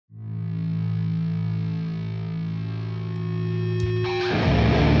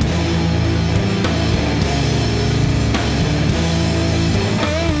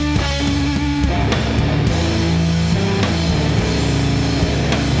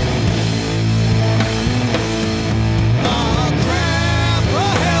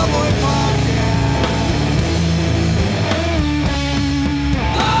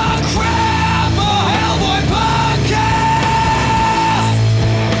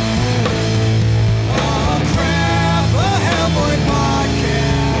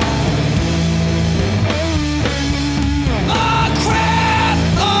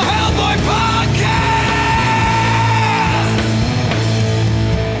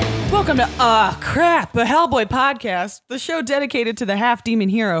Welcome to Crap, a Hellboy podcast, the show dedicated to the half-demon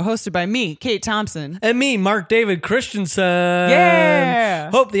hero, hosted by me, Kate Thompson. And me, Mark David Christensen. Yeah!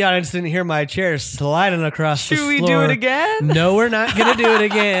 Hope the audience didn't hear my chair sliding across the floor. Should we do it again? No, we're not going to do it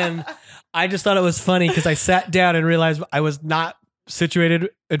again. I just thought it was funny because I sat down and realized I was not situated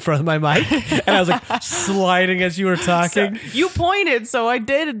in front of my mic, and I was like sliding as you were talking. So, you pointed, so I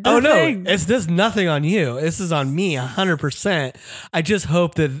did the thing. thing. This is nothing on you. This is on me 100%. I just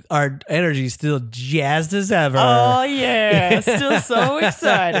hope that our energy is still jazzed as ever. Oh, yeah. Still so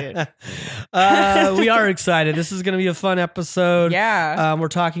excited. We are excited. This is going to be a fun episode. Yeah. We're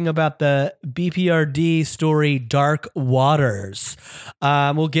talking about the BPRD story, Dark Waters.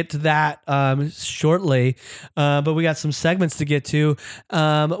 We'll get to that shortly, but we got some segments to get to.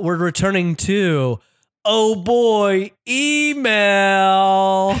 We're returning to Oh Boy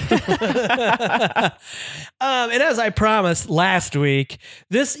Email. And as I promised last week,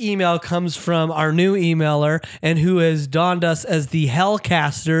 this email comes from our new emailer and who has donned us as the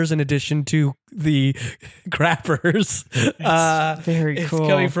Hellcasters in addition to the Crappers. Very cool. It's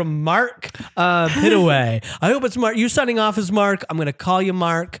coming from Mark Pitaway. I hope it's Mark. You're signing off as Mark. I'm going to call you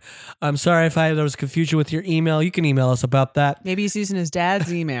Mark. I'm sorry if there was confusion with your email. You can email us about that. Maybe he's using his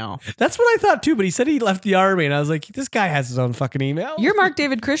dad's email. That's what I thought too, but he said he left the army, and I was like, this guy has his own fucking email. You're Mark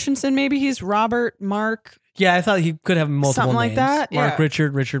David Christensen. Maybe he's Robert, Mark. Yeah, I thought he could have multiple Something like names. that? Mark, Yeah.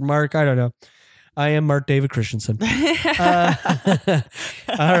 Richard, Mark. I don't know. I am Mark David Christensen. All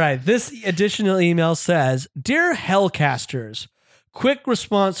right. This additional email says, Dear Hellcasters, quick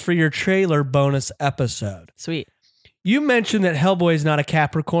response for your trailer bonus episode. Sweet. You mentioned that Hellboy is not a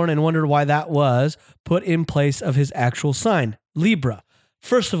Capricorn and wondered why that was put in place of his actual sign, Libra.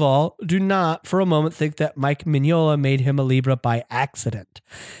 First of all, do not for a moment think that Mike Mignola made him a Libra by accident.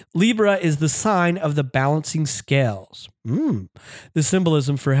 Libra is the sign of the balancing scales. The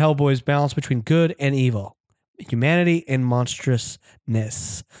symbolism for Hellboy's balance between good and evil, humanity and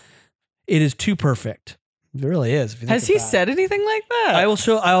monstrousness. It is too perfect. It really is. If you think Has he about it. said anything like that? I will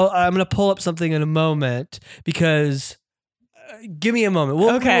show. I'm going to pull up something in a moment because. Give me a moment.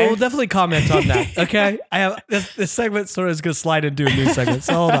 We'll definitely comment on that. Okay, I have this segment sort of is going to slide into a new segment.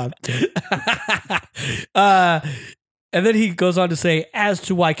 So hold on. And then he goes on to say, as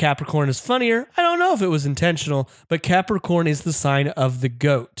to why Capricorn is funnier, I don't know if it was intentional, but Capricorn is the sign of the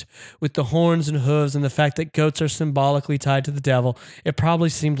goat. With the horns and hooves and the fact that goats are symbolically tied to the devil, it probably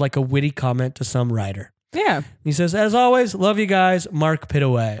seemed like a witty comment to some writer. Yeah. He says, as always, love you guys, Mark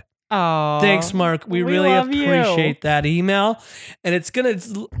Pitaway. Oh, Thanks, Mark. We really love appreciate that email. And it's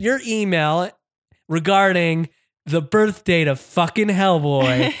your email regarding the birth date of fucking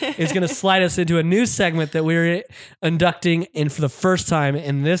Hellboy is going to slide us into a new segment that we're inducting in for the first time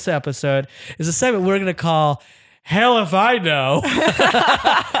in this episode. Is a segment we're going to call Hell If I Know.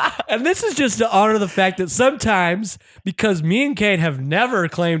 And this is just to honor the fact that sometimes, because me and Kate have never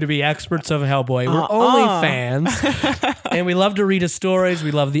claimed to be experts of Hellboy, we're only fans. And we love to read his stories.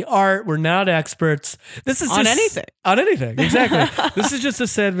 We love the art. We're not experts. This is on just, anything. On anything, exactly. This is just a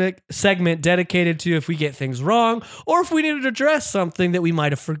segment dedicated to if we get things wrong or if we need to address something that we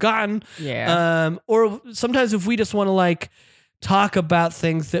might have forgotten. Yeah. Or sometimes if we just want to talk about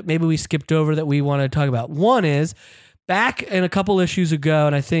things that maybe we skipped over that we want to talk about. One is back in a couple issues ago,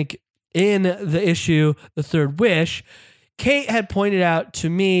 and I think in the issue, The Third Wish, Kate had pointed out to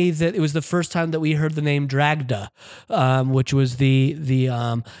me that it was the first time that we heard the name Dragda, which was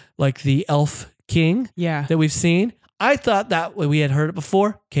the elf king that we've seen. I thought that we had heard it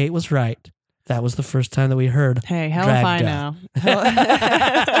before. Kate was right. That was the first time that we heard. Hey, hell if I know.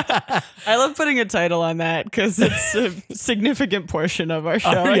 I love putting a title on that because it's a significant portion of our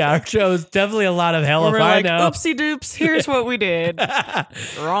show. Yeah, our show is definitely a lot of hell if I know. Oopsie doops, here's what we did.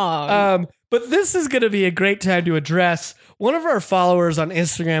 Wrong. But this is going to be a great time to address. One of our followers on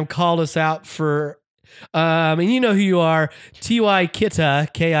Instagram called us out for, and you know who you are, T.Y. Kitta,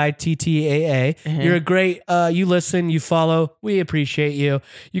 Kittaa. You're a great, you listen, you follow. We appreciate you.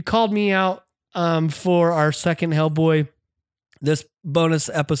 You called me out for our second Hellboy, this bonus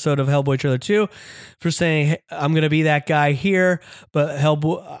episode of Hellboy Trailer 2, for saying, hey, I'm going to be that guy here, but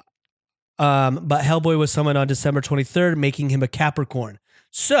Hellboy was summoned on December 23rd, making him a Capricorn.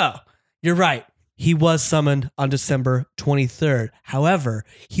 So, you're right. He was summoned on December 23rd. However,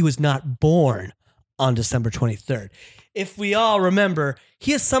 he was not born on December 23rd. If we all remember,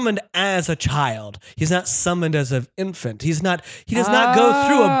 he is summoned as a child. He's not summoned as an infant. He does not go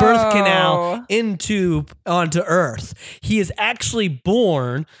through a birth canal onto Earth. He is actually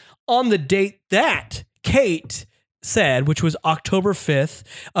born on the date that Kate said, which was October 5th,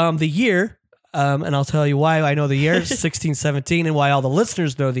 the year and I'll tell you why I know the year 1617 and why all the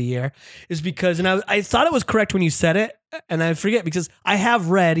listeners know the year is because, and I thought it was correct when you said it, and I forget because I have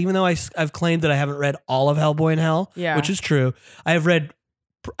read, even though I've claimed that I haven't read all of Hellboy in Hell, which is true. I have read,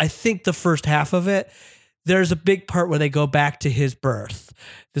 I think, the first half of it. There's a big part where they go back to his birth.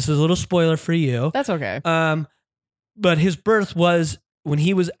 This is a little spoiler for you. That's okay. But his birth was when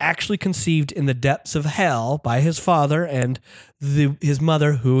he was actually conceived in the depths of hell by his father and his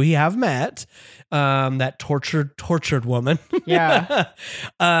mother, who he have met, that tortured woman. Yeah.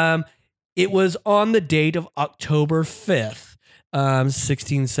 It was on the date of October 5th,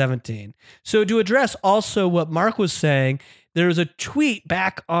 1617. So to address also what Mark was saying, there was a tweet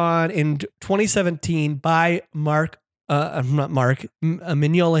back in 2017 by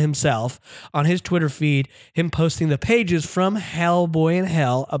Mignola himself on his Twitter feed, him posting the pages from Hellboy in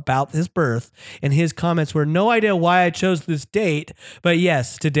Hell about his birth, and his comments were, "No idea why I chose this date, but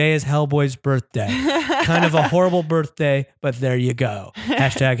yes, today is Hellboy's birthday. Kind of a horrible birthday, but there you go.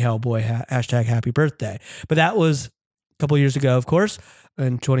 Hashtag Hellboy, hashtag happy birthday." But that was a couple years ago, of course,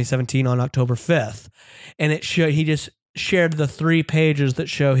 in 2017 on October 5th. And he just shared the 3 pages that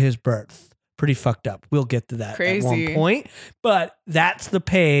show his birth. Pretty fucked up. We'll get to that at one point. But that's the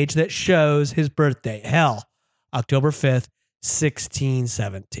page that shows his birthday. Hell, October 5th,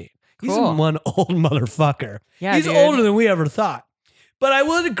 1617. He's one old motherfucker. Yeah, he's older than we ever thought. But I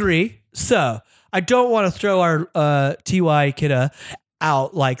would agree. So I don't want to throw our T.Y. Kidda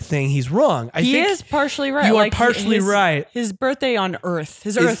out thing. He's wrong. He is partially right. You are partially right. His birthday on Earth.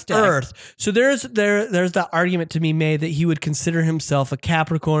 His Earth day. Earth. So there's the argument to be made that he would consider himself a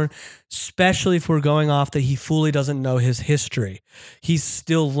Capricorn, especially if we're going off that he fully doesn't know his history. He's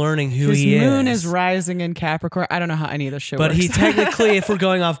still learning who he is. His moon is rising in Capricorn. I don't know how any of this shit works. But he technically, if we're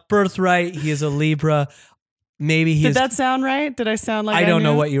going off birthright, he is a Libra. Maybe Did that sound right? Did I sound like I don't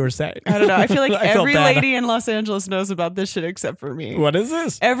know what you were saying. I don't know. I feel like every lady in Los Angeles knows about this shit except for me. What is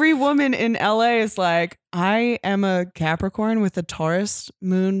this? Every woman in LA is like, I am a Capricorn with a Taurus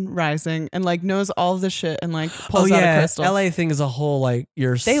moon rising, and knows all of this shit and pulls out a crystal. LA thing is a whole they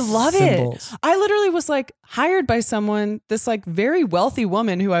love symbols. it. I literally was hired by someone, this very wealthy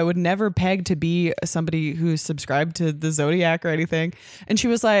woman who I would never peg to be somebody who subscribed to the Zodiac or anything. And she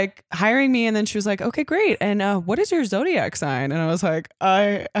was hiring me, and then she was like, okay, great. And what is your Zodiac sign? And I was like,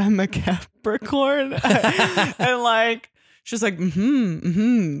 I am a Capricorn. And she's like,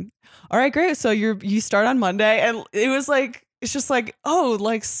 all right, great. So you start on Monday. And it was it's just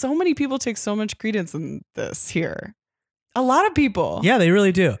so many people take so much credence in this here. A lot of people. Yeah, they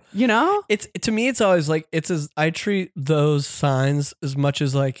really do. You know? It's to me, it's always I treat those signs as much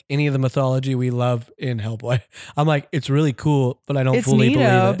as any of the mythology we love in Hellboy. I'm it's really cool, but I don't fully believe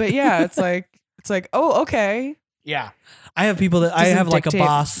it. But yeah, it's oh, okay. Yeah. I have people that I have a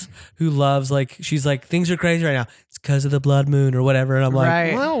boss who loves she's things are crazy right now. It's because of the blood moon or whatever. And I'm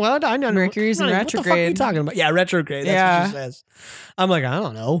well, I know. Mercury's in retrograde. What the fuck are you talking about? Yeah, retrograde. That's what she says. I'm I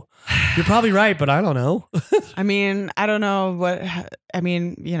don't know. You're probably right, but I don't know. I mean, I don't know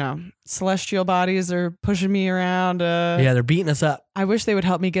celestial bodies are pushing me around. Yeah, they're beating us up. I wish they would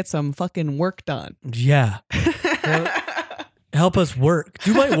help me get some fucking work done. Yeah. Help us work.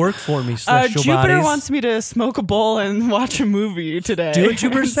 Do my work for me, celestial Jupiter bodies. wants me to smoke a bowl and watch a movie today. Do what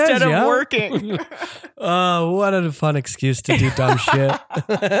Jupiter says, instead of working. What a fun excuse to do dumb shit.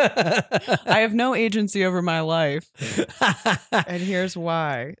 I have no agency over my life. And here's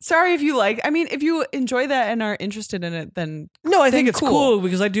why. Sorry if you if you enjoy that and are interested in it, then no, I think it's cool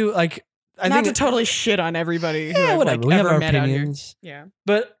because I do I not to totally shit on everybody. Yeah, whatever. We have our opinions. Yeah,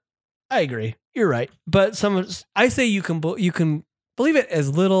 but I agree. You're right. But I say you can believe it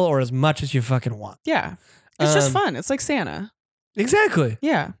as little or as much as you fucking want. Yeah. It's just fun. It's like Santa. Exactly.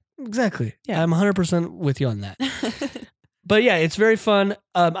 Yeah. Exactly. Yeah. I'm 100% with you on that. But yeah, it's very fun.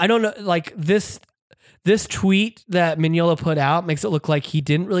 I don't know, this tweet that Mignola put out makes it look like he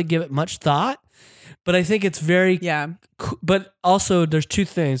didn't really give it much thought. But I think it's very but also there's 2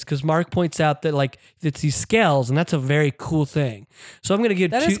 things because Mark points out that it's these scales and that's a very cool thing. So I'm going to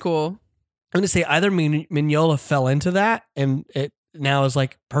give that is cool. I'm going to say either Mignola fell into that and it now is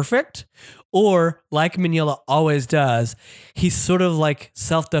perfect, or like Mignola always does, he sort of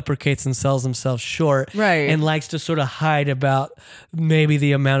self-deprecates and sells himself short, right? And likes to sort of hide about maybe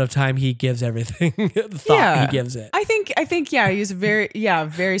the amount of time he gives everything, he gives it. I think yeah, he's very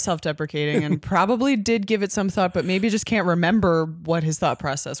self-deprecating and probably did give it some thought, but maybe just can't remember what his thought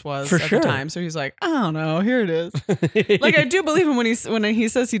process was For at sure. the time. So he's I don't know, here it is. I do believe him when he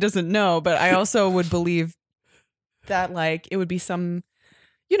says he doesn't know, but I also would believe that it would be some,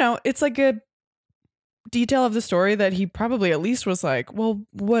 it's detail of the story that he probably at least was like, well,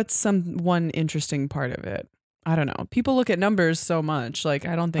 what's one interesting part of it? I don't know. People look at numbers so much. Like,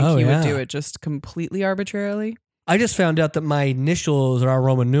 I don't think he would do it just completely arbitrarily. I just found out that my initials are our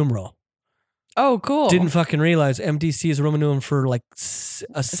Roman numeral. Oh, cool. Didn't fucking realize MDC is a Roman numeral for like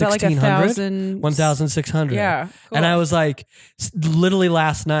a 1600? Like 1,600. Yeah. Cool. And I was like, literally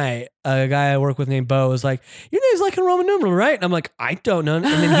last night, a guy I work with named Bo was like, your name's like a Roman numeral, right? And I'm like, I don't know. And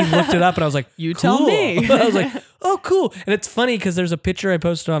then he looked it up and I was like, you cool. tell me. I was like, oh, cool. And it's funny because there's a picture I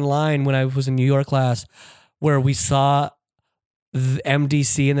posted online when I was in New York last where we saw the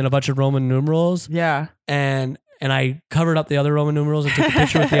MDC and then a bunch of Roman numerals. Yeah. And I covered up the other Roman numerals and took a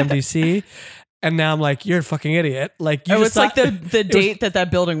picture with the MDC. And now I'm like, you're a fucking idiot. Like, you it's like the date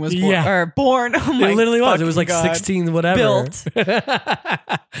that building was born. Oh my it literally was. It was like God. 16 whatever. Built.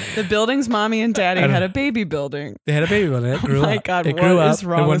 The building's mommy and daddy had a baby building. They had a baby building. It grew up. My God, it what grew up, is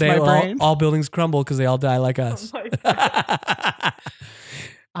wrong and one with day my brain? all buildings crumble because they all die like us. Oh my God.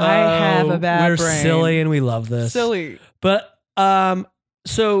 I have a bad we're brain. Silly and we love this. Silly. But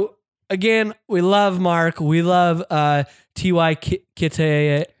so again, we love Mark. We love T.Y.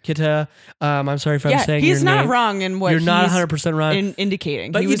 Kita. I'm sorry if I'm saying your name. He's not wrong in what you're not 100% wrong.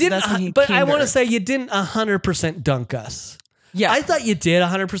 Indicating. But you didn't. But I want to say you didn't 100% dunk us. Yeah, I thought you did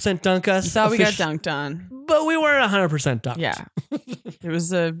 100% dunk us. You thought we got dunked on, but we weren't 100% dunked. Yeah, it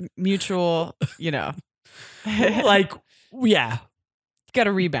was a mutual. Like, yeah. Got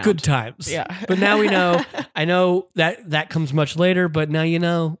a rebound. Good times. Yeah. But now we know. I know that comes much later, but now you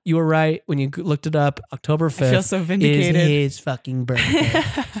know you were right when you looked it up. October 5th. I feel so vindicated. Is his fucking birthday.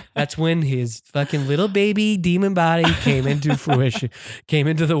 That's when his fucking little baby demon body came into fruition, came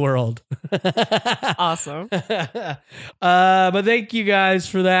into the world. Awesome. But thank you guys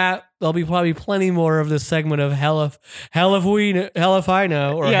for that. There'll be probably plenty more of this segment of hell if I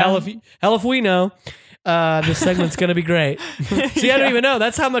know, or hell if we know. This segment's gonna be great. See, I don't even know.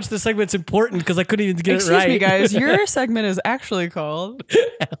 That's how much this segment's important because I couldn't even get it right. Excuse me, guys. Your segment is actually called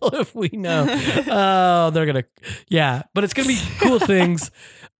Hell If We Know. Oh, they're gonna, but it's gonna be cool things.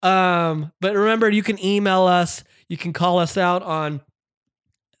 But remember, you can email us. You can call us out on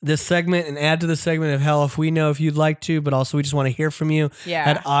this segment and add to the segment of Hell If We Know if you'd like to. But also, we just want to hear from you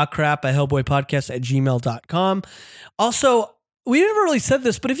at awcrap@hellboypodcast@gmail.com. Also, we never really said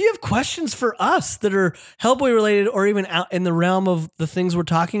this, but if you have questions for us that are Hellboy related or even out in the realm of the things we're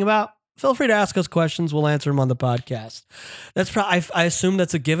talking about, feel free to ask us questions. We'll answer them on the podcast. That's probably, I assume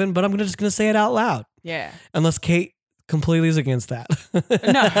that's a given, but I'm just going to say it out loud. Yeah. Unless Kate completely is against that.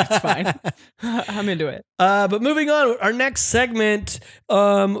 No, it's fine. I'm into it. But moving on, our next segment,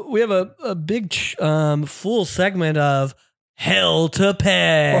 we have a big full segment of Hell to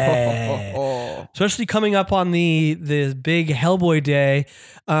Pay. Especially coming up on the big Hellboy Day,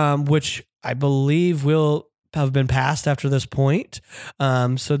 which I believe will have been passed after this point.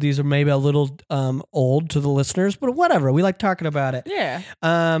 So these are maybe a little old to the listeners, but whatever. We like talking about it. Yeah.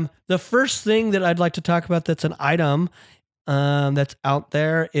 The first thing that I'd like to talk about that's an item that's out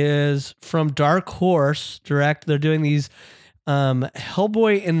there is from Dark Horse Direct. They're doing these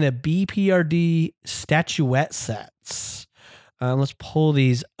Hellboy in the BPRD statuette sets. Let's pull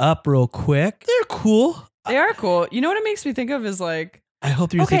these up real quick. They're cool. They are cool. You know what it makes me think of is like, I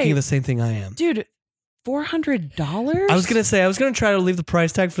hope you're thinking of the same thing I am. Dude, $400? I was going to try to leave the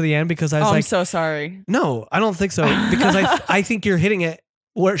price tag for the end because I was I'm so sorry. No, I don't think so. Because I think you're hitting it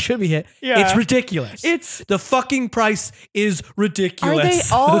where it should be hit. Yeah. It's ridiculous. The fucking price is ridiculous. Are they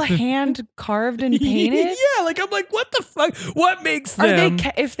all hand carved and painted? Yeah, like I'm like, what the fuck? What makes them?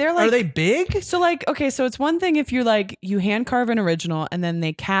 Are they big? So like, okay, so it's one thing if you like you hand carve an original and then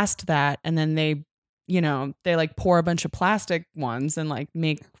they cast that and then they like pour a bunch of plastic ones and like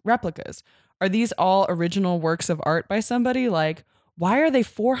make replicas. Are these all original works of art by somebody? Like, why are they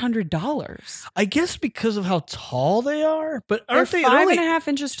 $400? I guess because of how tall they are, but They're aren't they 5.5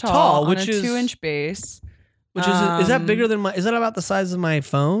 inches tall which on a is 2-inch base? Which is that bigger than is that about the size of my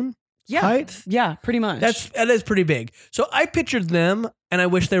phone? Yeah. Height? Yeah, pretty much. That is pretty big. So I pictured them and I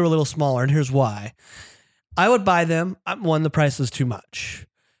wish they were a little smaller. And here's why. I would buy them. One, the price is too much.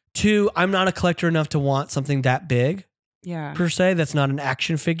 Two, I'm not a collector enough to want something that big. Yeah. Per se, that's not an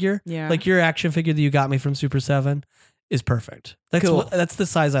action figure. Yeah. Like your action figure that you got me from Super 7 is perfect. That's cool. That's the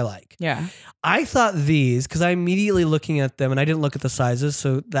size I like. Yeah. I thought these, because I immediately looking at them and I didn't look at the sizes,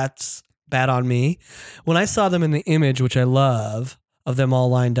 so that's bad on me. When I saw them in the image, which I love, of them all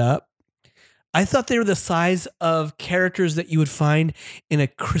lined up, I thought they were the size of characters that you would find in a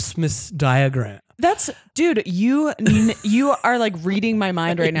Christmas diagram. That's, dude, you are like reading my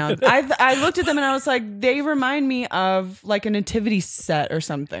mind right now. I looked at them and I was like, they remind me of like a nativity set or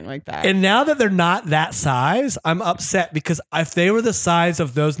something like that. And now that they're not that size, I'm upset because if they were the size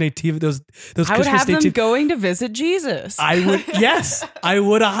of those native, those I Christmas would have them native, going to visit Jesus. I would, yes, I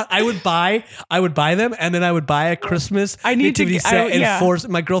would buy them, and then I would buy a Christmas nativity set and force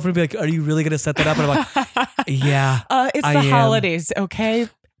my girlfriend would be like, "Are you really going to set that up?" And I'm like, "Yeah, it's the holidays, okay,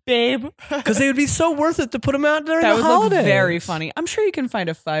 babe." Because they would be so worth it to put them out during the holidays. That would look very funny. I'm sure you can find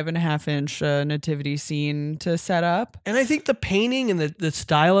a 5.5-inch nativity scene to set up. And I think the painting and the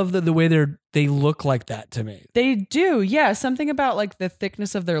style of the way they look like that to me. They do, yeah. Something about like the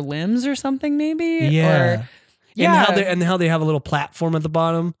thickness of their limbs or something, maybe. Yeah. Or, yeah. And how they have a little platform at the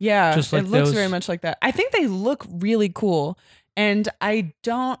bottom. Yeah. Just like it looks very much like that. I think they look really cool. And I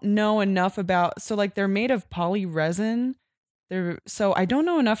don't know enough about, so like they're made of poly resin. So I don't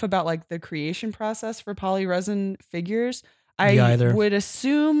know enough about like the creation process for poly resin figures. I would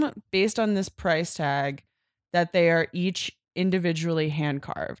assume based on this price tag that they are each individually hand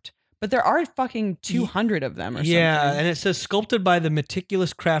carved. But there are fucking 200 of them or something. Yeah, and it says sculpted by the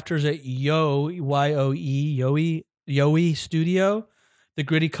meticulous crafters at Yoe Studio. The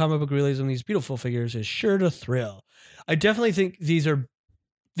gritty comic book realism of these beautiful figures is sure to thrill. I definitely think these are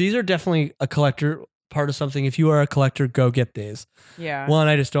definitely a collector part of something. If you are a collector, go get these. Yeah. One,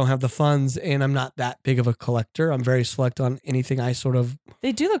 I just don't have the funds, and I'm not that big of a collector. I'm very select on anything I sort of.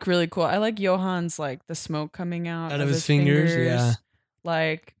 They do look really cool. I like Johan's like the smoke coming out of his fingers. Yeah.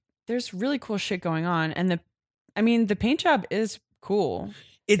 Like there's really cool shit going on, and the paint job is cool.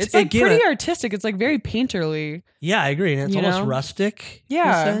 It's like again, pretty artistic. It's like very painterly. Yeah, I agree, and it's almost rustic.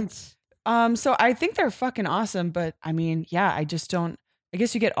 Yeah. In a sense. So I think they're fucking awesome, but I mean, yeah, I just don't. I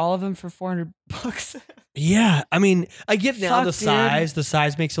guess you get all of them for $400. Yeah, I mean, I get now the Dude. size. The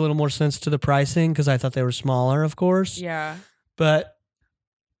size makes a little more sense to the pricing because I thought they were smaller, of course. Yeah, but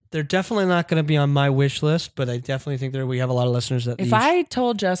they're definitely not going to be on my wish list. But I definitely think we have a lot of listeners that. If I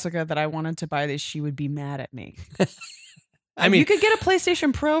told Jessica that I wanted to buy these, she would be mad at me. I mean, you could get a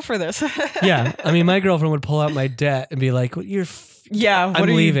PlayStation Pro for this. Yeah, I mean, my girlfriend would pull out my debt and be like, "You're." Yeah, I'm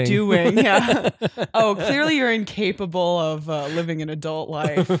leaving. You doing? Yeah. Oh, clearly you're incapable of living an adult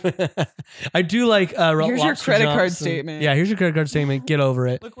life. I do like. Here's your credit Johnson. card statement. Yeah, here's your credit card statement. Get over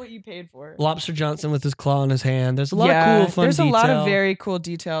it. Look what you paid for. Lobster Johnson with his claw in his hand. There's a lot of cool, fun. There's a detail. lot of very cool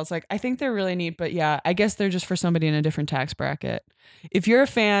details. Like I think they're really neat, but yeah, I guess they're just for somebody in a different tax bracket. If you're a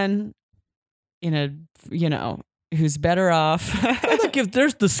fan, who's better off. Look, if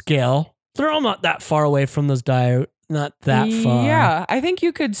there's the scale, they're all not that far away from those not that far. Yeah, I think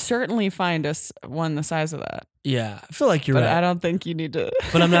you could certainly find one the size of that. Yeah, I feel like you're but right. I don't think you need to.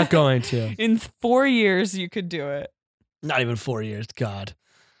 But I'm not going to. In 4 years, you could do it. Not even 4 years. God.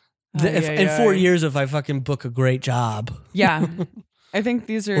 In 4 years, if I fucking book a great job. Yeah. I think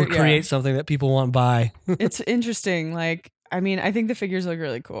these are. Or create something that people want to buy. It's interesting. Like, I mean, I think the figures look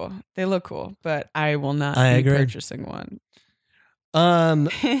really cool. They look cool, but I will not be purchasing one.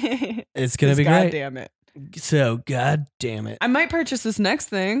 It's going to be great. God damn it. So, God damn it. I might purchase this next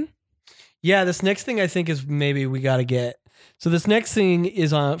thing. Yeah, this next thing I think is maybe we got to get. So this next thing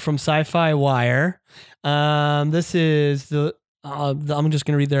is from Sci-Fi Wire. This is I'm just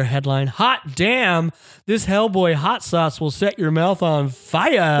going to read their headline. Hot damn, this Hellboy hot sauce will set your mouth on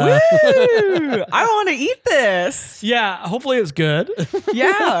fire. Woo! I want to eat this. Yeah, hopefully it's good.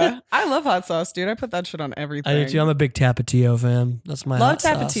 Yeah, I love hot sauce, dude. I put that shit on everything. I do too. I'm a big Tapatio fan. That's my love hot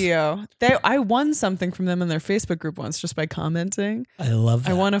sauce. Tapatio. I won something from them in their Facebook group once just by commenting. I love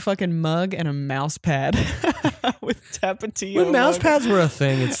that. I won a fucking mug and a mouse pad with Tapatio. When mouse pads were a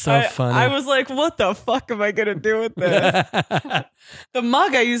thing, it's so funny. I was like, what the fuck am I going to do with this? The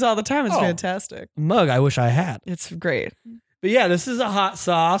mug I use all the time. It's fantastic. Mug I wish I had. It's great. But yeah, this is a hot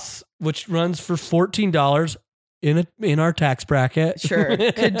sauce which runs for $14 in our tax bracket. Sure,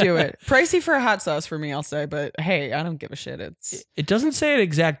 could do it. Pricey for a hot sauce for me, I'll say. But hey, I don't give a shit. It doesn't say an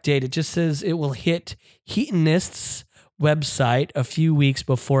exact date. It just says it will hit Heatonist's website a few weeks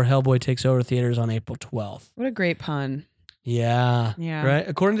before Hellboy takes over theaters on April 12th. What a great pun. Yeah. Right.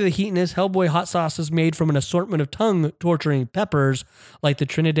 According to the Heatonist, Hellboy hot sauce is made from an assortment of tongue-torturing peppers like the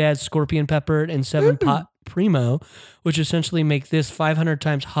Trinidad Scorpion Pepper and 7-Pot Primo, which essentially make this 500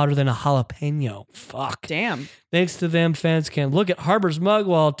 times hotter than a jalapeno. Fuck. Damn. Thanks to them, fans can look at Harbor's mug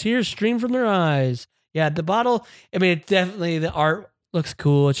while tears stream from their eyes. Yeah, the bottle, I mean, it definitely, the art looks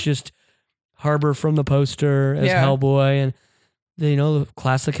cool. It's just Harbor from the poster as Hellboy and, the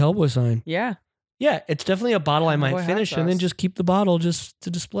classic Hellboy sign. Yeah. Yeah, it's definitely a bottle I might finish and then just keep the bottle just to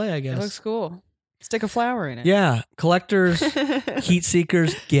display, I guess. It looks cool. Stick a flower in it. Yeah, collectors, heat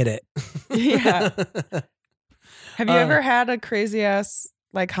seekers, get it. Yeah. Have you ever had a crazy ass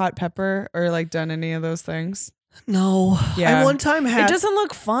like hot pepper or like done any of those things? No. Yeah. I one time had. It doesn't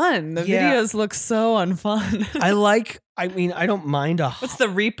look fun. The videos look so unfun. I don't mind a. What's the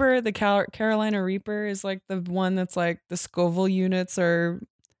Reaper? The Carolina Reaper is like the one that's like the Scoville units are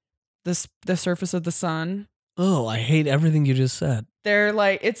the surface of the sun. Oh, I hate everything you just said. They're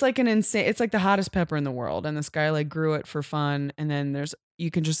like, it's like it's like the hottest pepper in the world. And this guy like grew it for fun. And then you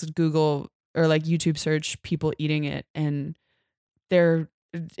can just Google or like YouTube search people eating it and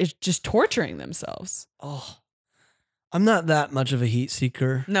it's just torturing themselves. Oh, I'm not that much of a heat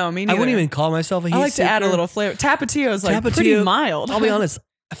seeker. No, me I neither. wouldn't even call myself a heat seeker. I like to add a little flavor. Tapatio is like pretty mild. I'll be honest.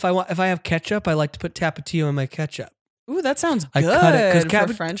 If I have ketchup, I like to put Tapatio in my ketchup. Ooh, that sounds good. I cut it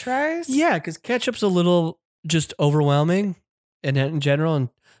for French fries. Yeah, because ketchup's a little just overwhelming in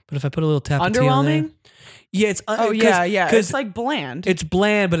general. But if I put a little Tapatio underwhelming. in there, yeah, it's yeah. It's like bland. It's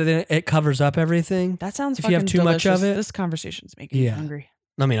bland, but then it covers up everything. That sounds. If you have too much of it, this conversation's making me hungry.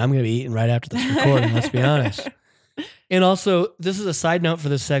 I mean, I'm gonna be eating right after this recording. Let's be honest. And also, this is a side note for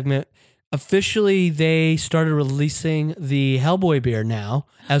this segment. Officially, they started releasing the Hellboy beer now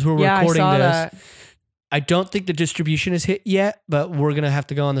as we're recording I saw this. That. I don't think the distribution is hit yet, but we're gonna have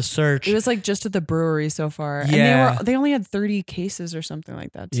to go on the search. It was like just at the brewery so far. Yeah. And they only had 30 cases or something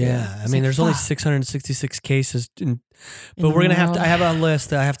like that too. Yeah. I mean, there's only 666 cases, but we're gonna have to. I have a list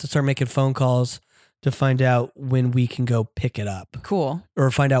that I have to start making phone calls to find out when we can go pick it up. Cool.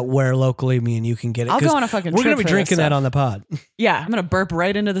 Or find out where locally me and you can get it. I'll go on a fucking We're trip going to be for drinking this that stuff. on the pod. Yeah, I'm going to burp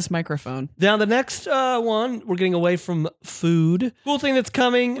right into this microphone. Now, the next one, we're getting away from food. Cool thing that's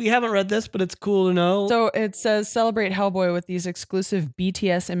coming. We haven't read this, but it's cool to know. So it says, celebrate Hellboy with these exclusive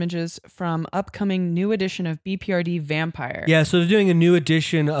BTS images from upcoming new edition of BPRD Vampire. Yeah, so they're doing a new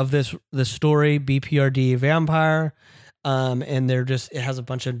edition of the story, BPRD Vampire. And it has a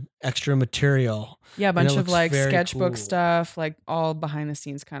bunch of extra material. Yeah, a bunch of like sketchbook cool stuff, like all behind the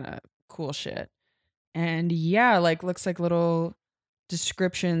scenes kind of cool shit. And yeah, like looks like little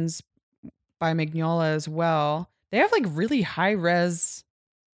descriptions by Mignola as well. They have like really high res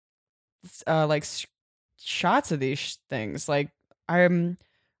shots of these things. Like I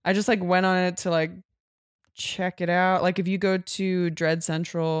just like went on it to like check it out. Like if you go to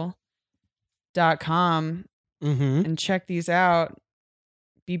dreadcentral.com and check these out,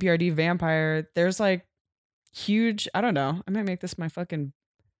 BPRD Vampire, there's like huge, I don't know, I might make this my fucking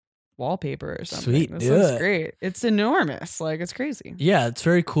wallpaper or something. Sweet, this looks great. It's enormous. Like it's crazy. Yeah, it's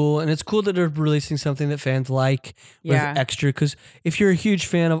very cool. And it's cool that they're releasing something that fans like with extra. Because if you're a huge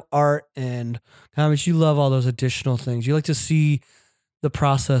fan of art and comics, you love all those additional things. You like to see the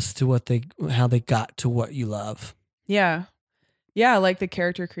process to how they got to what you love. Yeah. Yeah, like the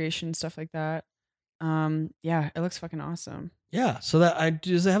character creation, stuff like that. Yeah, it looks fucking awesome. Yeah. So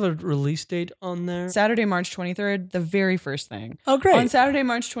does it have a release date on there? Saturday, March 23rd, the very first thing. Oh, great. On Saturday,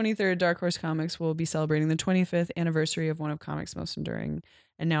 March 23rd, Dark Horse Comics will be celebrating the 25th anniversary of one of comics' most enduring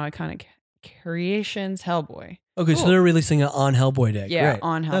and now iconic creations, Hellboy. Okay, so they're releasing it on Hellboy Day. Yeah, Great.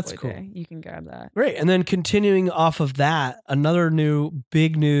 on Hellboy That's cool. Day. You can grab that. Great. And then continuing off of that, another new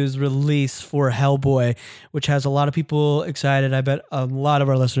big news release for Hellboy, which has a lot of people excited. I bet a lot of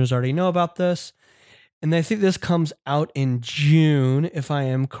our listeners already know about this. And I think this comes out in June, if I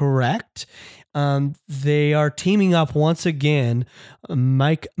am correct. They are teaming up once again,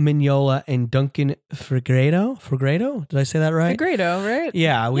 Mike Mignola and Duncan Fegredo. Fegredo? Did I say that right? Fegredo, right?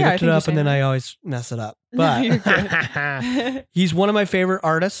 Yeah, we looked it up and then I always mess it up. But You're good. he's one of my favorite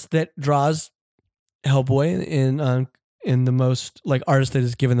artists that draws Hellboy in the most, like, artist that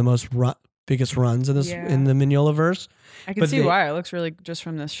has given the most biggest runs in the Mignola verse. I can see why. It looks really, just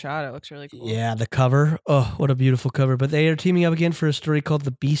from this shot, it looks really cool. Yeah, the cover. Oh, what a beautiful cover. But they are teaming up again for a story called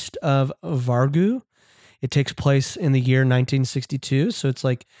The Beast of Vargu. It takes place in the year 1962. So it's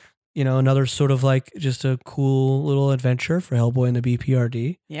like, another sort of like just a cool little adventure for Hellboy and the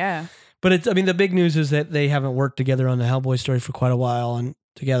BPRD. Yeah. But the big news is that they haven't worked together on the Hellboy story for quite a while and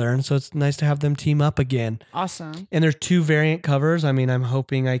so it's nice to have them team up again. Awesome. And there's 2 variant covers. I mean, I'm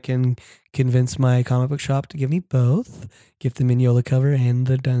hoping I can convince my comic book shop to give me both. Give the Mignola cover and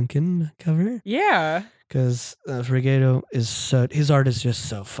the Duncan cover. Yeah. Because Fegredo his art is just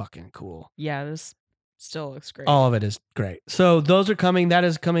so fucking cool. Yeah, this still looks great. All of it is great. So those are coming. That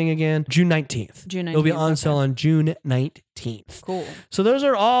is coming again June 19th. June 19th. It'll be on sale on June 19th. Cool. So those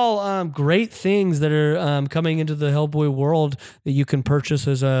are all great things that are coming into the Hellboy world that you can purchase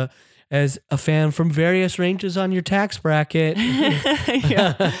as a fan from various ranges on your tax bracket.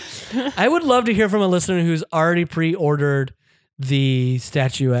 Yeah. I would love to hear from a listener who's already pre-ordered the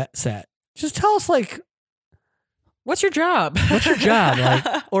statuette set. Just tell us, like, What's your job? what's your job?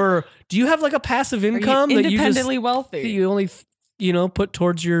 Like, or do you have like a passive income Are you that independently that wealthy? you only, put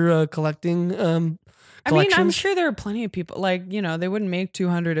towards your collecting I mean, I'm collections? sure there are plenty of people like, they wouldn't make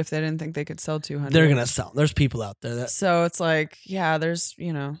 200 if they didn't think they could sell 200. They're gonna sell. There's people out there that So it's like, yeah, there's,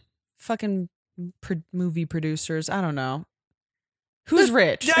 fucking movie producers. I don't know. Who's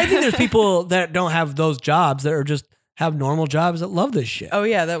rich? I think there's people that don't have those jobs that are just have normal jobs that love this shit. Oh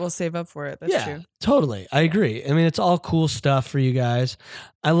yeah, that will save up for it. That's true. Totally. I agree. I mean, it's all cool stuff for you guys.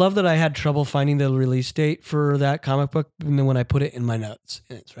 I love that I had trouble finding the release date for that comic book, and then when I put it in my notes,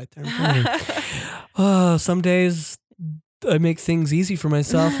 and it's right there in front of me. Oh, some days I make things easy for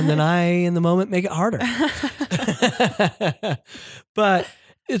myself, and then I, in the moment, make it harder. But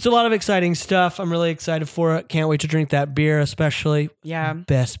it's a lot of exciting stuff. I'm really excited for it. Can't wait to drink that beer, especially. Yeah.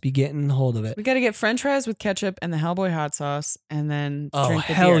 Best be getting hold of it. We got to get French fries with ketchup and the Hellboy hot sauce, and then drink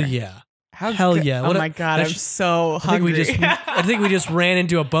the hell beer. yeah. Hell yeah. Oh my God, I'm so hungry. I think we just ran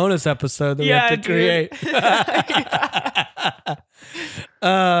into a bonus episode that we have to create.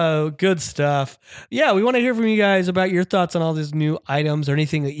 Oh, good stuff. Yeah, we want to hear from you guys about your thoughts on all these new items or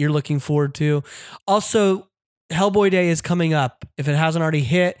anything that you're looking forward to. Also, Hellboy Day is coming up. If it hasn't already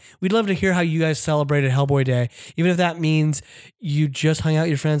hit, we'd love to hear how you guys celebrated Hellboy Day. Even if that means you just hung out with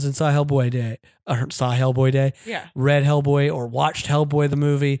your friends and saw Hellboy Day, Yeah. read Hellboy, or watched Hellboy the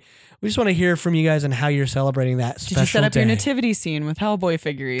movie. We just want to hear from you guys on how you're celebrating that special day. Did you set up your nativity scene with Hellboy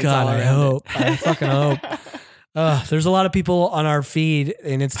figurines? God, all I around hope. it? I fucking hope. There's a lot of people on our feed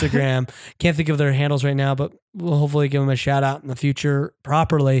in Instagram. Can't think of their handles right now, but we'll hopefully give them a shout out in the future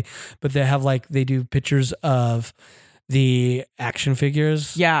properly. But they do pictures of the action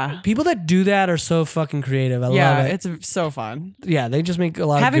figures. Yeah. People that do that are so fucking creative. I love it. It's so fun. Yeah, they just make a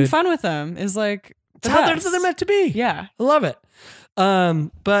lot Having of good. fun with them is like It's how they're meant to be. Yeah. I love it.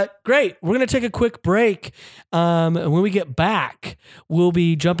 But great. We're going to take a quick break. When we get back, we'll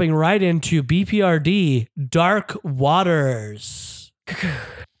be jumping right into BPRD Dark Waters.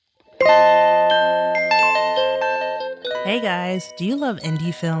 Hey guys, do you love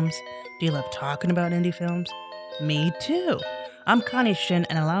indie films? Do you love talking about indie films? Me too. I'm Connie Shin,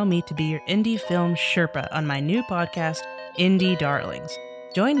 and allow me to be your indie film Sherpa on my new podcast, Indie Darlings.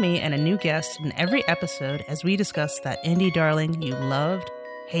 Join me and a new guest in every episode as we discuss that indie darling you loved,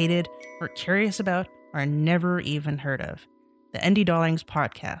 hated, were curious about, or never even heard of. The Indie Darlings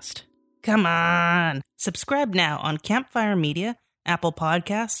podcast. Come on! Subscribe now on Campfire Media, Apple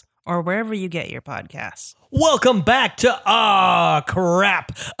Podcasts, or wherever you get your podcasts. Welcome back to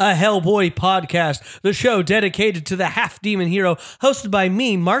Crap, a Hellboy podcast, the show dedicated to the half-demon hero, hosted by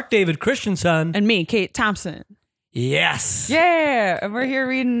me, Mark David Christensen. And me, Kate Thompson. Yes. Yeah. And we're here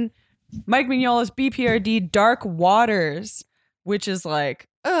reading Mike Mignola's BPRD Dark Waters, which is like,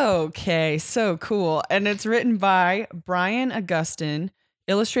 okay, so cool. And it's written by Brian Augustin,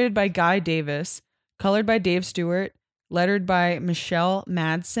 illustrated by Guy Davis, colored by Dave Stewart, lettered by Michelle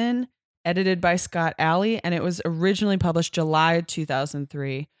Madsen, edited by Scott Alley, and it was originally published July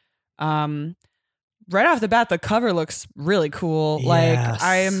 2003. Right off the bat, the cover looks really cool. Yes. Like,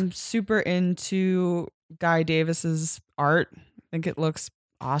 I am super into Guy Davis's art. I think it looks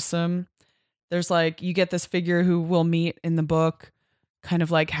awesome. There's like, you get this figure who we'll meet in the book, kind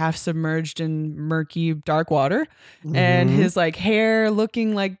of like half submerged in murky dark water, and his like hair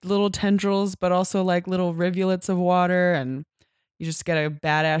looking like little tendrils, but also like little rivulets of water. And you just get a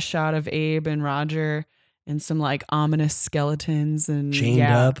badass shot of Abe and Roger and some like ominous skeletons and Chained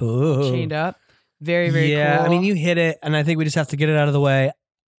up. Ooh. Chained up. Very, very cool. I mean, you hit it, and I think we just have to get it out of the way.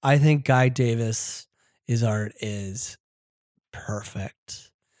 I think Guy Davis, his art is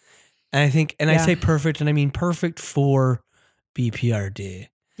perfect. And I think, I say perfect, and I mean perfect for BPRD.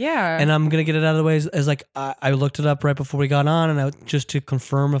 Yeah. And I'm going to get it out of the way as like, I looked it up right before we got on, and just to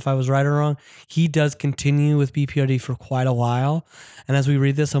confirm if I was right or wrong, he does continue with BPRD for quite a while. And as we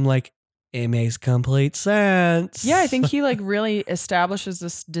read this, I'm like, it makes complete sense. Yeah, I think he like really establishes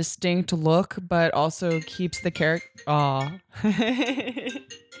this distinct look, but also keeps the character. Aw.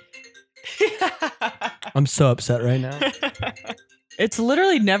 I'm so upset right now. It's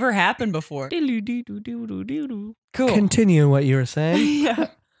literally never happened before. Cool. Continue what you were saying.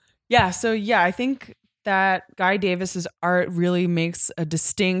 Yeah. So I think that Guy Davis's art really makes a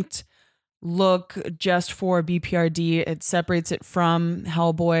distinct look just for BPRD. It separates it from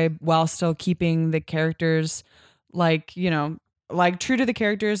Hellboy while still keeping the characters like, like true to the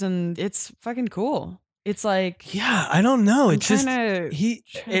characters, and it's fucking cool. It's like, yeah, I don't know. I'm It's just trying to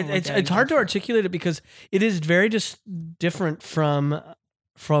it's hard to articulate it because it is very different from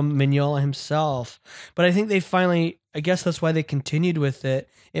Mignola himself. But I think they finally I guess that's why they continued with it.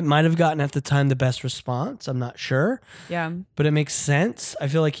 It might have gotten at the time the best response. I'm not sure, Yeah. but it makes sense. I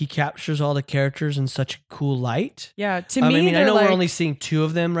feel like he captures all the characters in such a cool light. Yeah. To I me, mean, I they're know like, we're only seeing two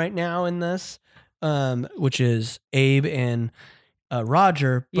of them right now in this, which is Abe and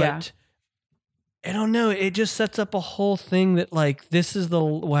Roger. But Yeah. I don't know. It just sets up a whole thing that like this is the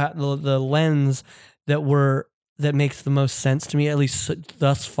lens that makes the most sense to me, at least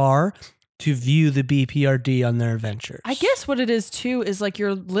thus far, to view the BPRD on their adventures. I guess what it is too is like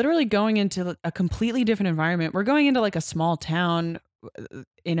you're literally going into a completely different environment. We're going into like a small town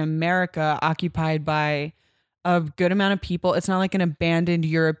in America occupied by a good amount of people. It's not like an abandoned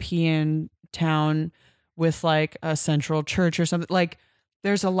European town with like a central church or something. Like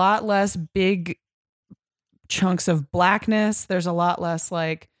there's a lot less big chunks of blackness. There's a lot less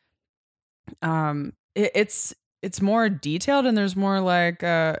like it's more detailed, and there's more like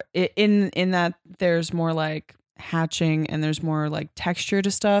in that there's more like hatching and there's more like texture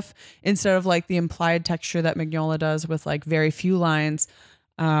to stuff instead of like the implied texture that Mignola does with like very few lines.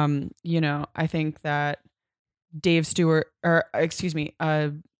 I think that Guy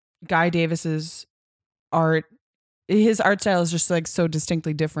Davis's art, his art style is just like so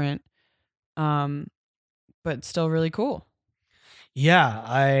distinctly different, but still really cool.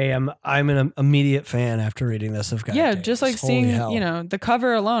 Yeah, I'm an immediate fan after reading this of Guy Davis. Just like Holy seeing, hell. the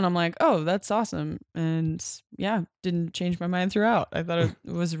cover alone, I'm like, oh, that's awesome. And yeah, didn't change my mind throughout. I thought it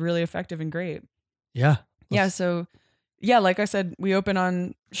was really effective and great. Yeah. Yeah. So yeah, like I said, we open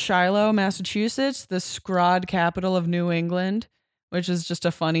on Shiloh, Massachusetts, the Scrod capital of New England, which is just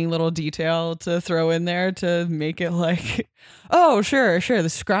a funny little detail to throw in there to make it like, oh, sure, the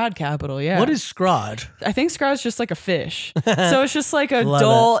Scrod capital. Yeah. What is Scrod? I think Scrod's just like a fish. So it's just like a Love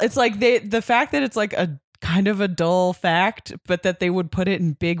dull, it's like the fact that it's like a kind of a dull fact, but that they would put it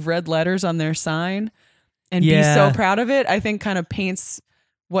in big red letters on their sign and be so proud of it, I think kind of paints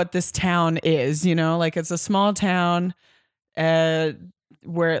what this town is, like it's a small town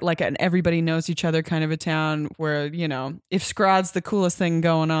where like an everybody knows each other kind of a town where, if Scrod's the coolest thing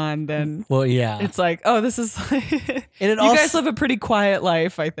going on, then well, yeah, it's like, oh, this is and you guys live a pretty quiet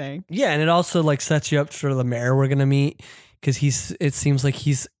life, I think. Yeah, and it also like sets you up for the mayor we're gonna meet, because it seems like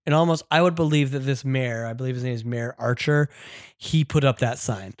and almost I would believe that this mayor, I believe his name is Mayor Archer, he put up that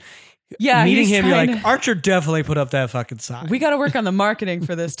sign. Yeah, meeting him, you're like, Archer definitely put up that fucking sign. We got to work on the marketing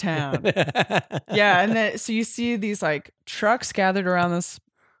for this town. Yeah, and then so you see these like trucks gathered around this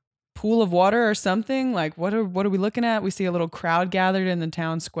pool of water or something. Like, what are we looking at? We see a little crowd gathered in the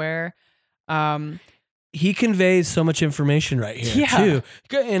town square. He conveys so much information right here too.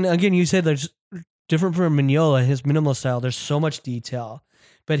 And again, you said there's different from Mignola, his minimal style. There's so much detail,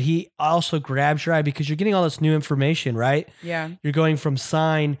 but he also grabs your eye because you're getting all this new information, right? Yeah, you're going from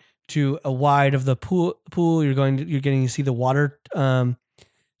sign to a wide of the pool. You're getting to see the water,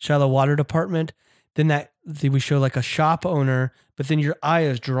 Shiloh Water Department. Then we show like a shop owner, but then your eye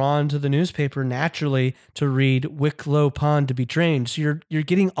is drawn to the newspaper naturally to read Wicklow Pond to be drained. So you're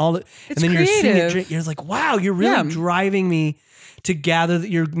getting all it, and then creative. You're seeing it. You're like, wow, you're really driving me to gather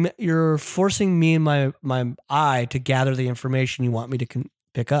that. You're forcing me and my eye to gather the information you want me to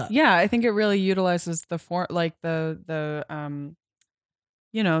pick up. Yeah, I think it really utilizes the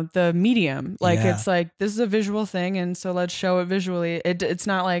the medium. Like it's like, this is a visual thing, and so let's show it visually. It's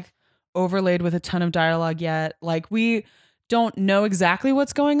not like overlaid with a ton of dialogue yet. Like we don't know exactly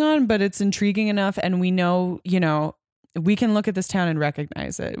what's going on, but it's intriguing enough, and we know, we can look at this town and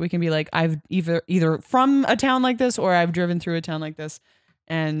recognize it. We can be like, I've either from a town like this, or I've driven through a town like this,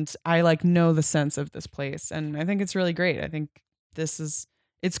 and I like know the sense of this place. And I think it's really great. I think it's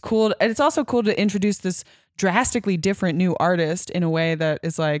cool. And it's also cool to introduce this drastically different new artist in a way that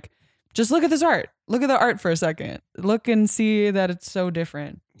is like, just look at this art. Look at the art for a second. Look and see that it's so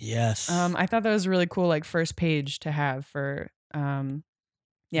different. Yes. I thought that was a really cool, like, first page to have for,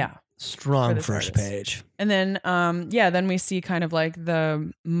 strong first page. And then, then we see kind of like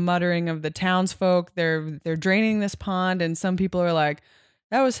the muttering of the townsfolk. They're draining this pond, and some people are like,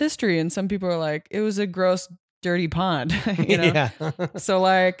 that was history, and some people are like, it was a gross, dirty pond. Yeah. So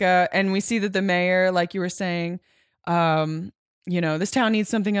like, and we see that the mayor, like you were saying, this town needs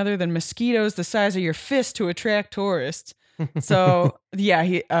something other than mosquitoes the size of your fist to attract tourists. So yeah,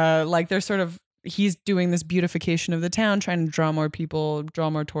 he's doing this beautification of the town, trying to draw more people, draw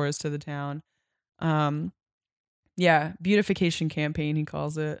more tourists to the town. Beautification campaign, he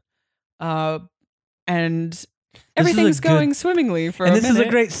calls it. And everything's going swimmingly for a minute. And this is a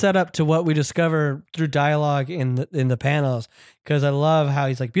great setup to what we discover through dialogue in the panels, because I love how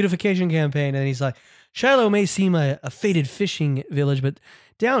he's like, beautification campaign, and he's like, Shiloh may seem a faded fishing village, but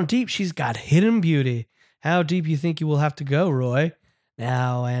down deep she's got hidden beauty. How deep you think you will have to go, Roy?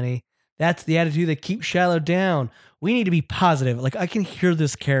 Now, Annie, that's the attitude that keeps Shiloh down. We need to be positive. Like, I can hear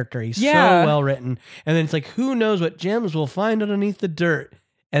this character. He's so well written. And then it's like, who knows what gems we'll find underneath the dirt?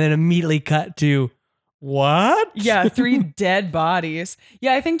 And then immediately cut to, what? Yeah, 3 dead bodies.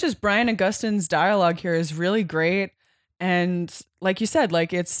 Yeah, I think just Brian Augustin's dialogue here is really great. And like you said,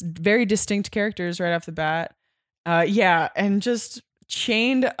 like it's very distinct characters right off the bat. Yeah, and just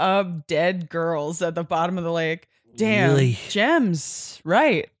chained up dead girls at the bottom of the lake. Damn, Really? gems,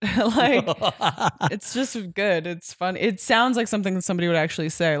 right? Like, it's just good. It's fun. It sounds like something that somebody would actually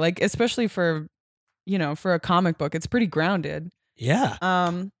say, like, especially for, for a comic book. It's pretty grounded. Yeah.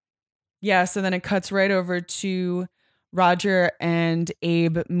 Yeah. So then it cuts right over to Roger and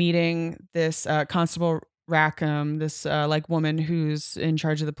Abe meeting this Constable Rackham, this like woman who's in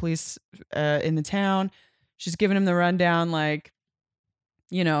charge of the police in the town. She's giving him the rundown, like,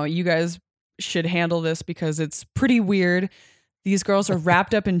 you guys should handle this because it's pretty weird. These girls are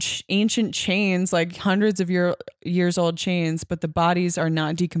wrapped up in ancient chains, like hundreds of years old chains, but the bodies are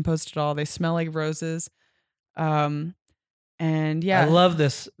not decomposed at all. They smell like roses. And yeah, I love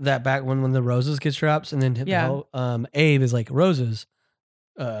this, that back when the roses gets drops and then Abe is like, roses,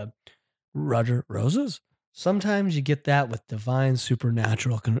 Roger, roses? Sometimes you get that with divine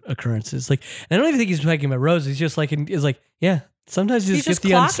supernatural occurrences. Like, and I don't even think he's talking about roses. He's just like, yeah, sometimes you just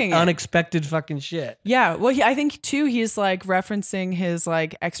get the unexpected fucking shit. Yeah. Well, I think too, he's like referencing his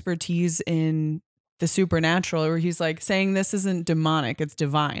like expertise in the supernatural, where he's like saying this isn't demonic, it's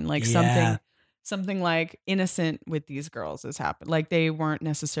divine. Like something like innocent with these girls has happened. Like they weren't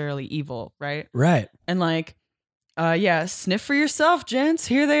necessarily evil. Right. Right. And like, sniff for yourself, gents.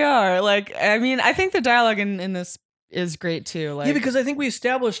 Here they are. Like, I mean, I think the dialogue in this is great too. Like, yeah, because I think we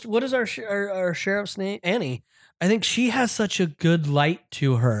established, what is our sheriff's name? Annie. I think she has such a good light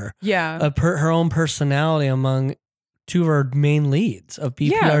to her. Yeah. Her own personality among 2 of our main leads of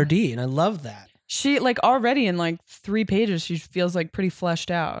BPRD. Yeah. And I love that. She like already in like 3 pages, she feels like pretty fleshed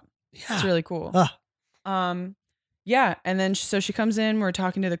out. Yeah. It's really cool. Yeah. And then so she comes in, we're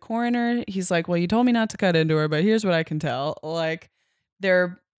talking to the coroner. He's like, well, you told me not to cut into her, but here's what I can tell. Like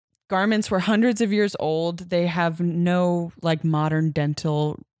their garments were hundreds of years old. They have no like modern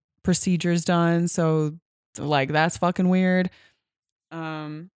dental procedures done. So like that's fucking weird.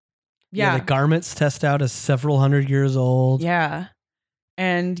 Yeah, the garments test out as several hundred years old. Yeah.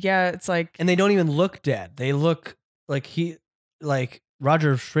 And yeah, it's like, and they don't even look dead. They look like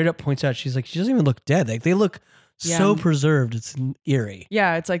Roger straight up points out, she's like, she doesn't even look dead. Like they look so preserved. It's eerie.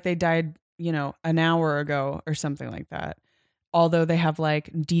 Yeah. It's like they died, an hour ago or something like that. Although they have like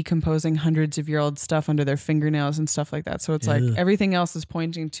decomposing hundreds of year old stuff under their fingernails and stuff like that. So it's like everything else is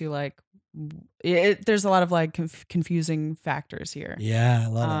pointing to like, there's a lot of like confusing factors here. Yeah, I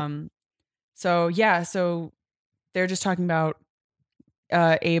love it. So they're just talking about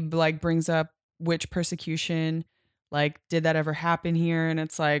Abe like brings up witch persecution, like did that ever happen here? And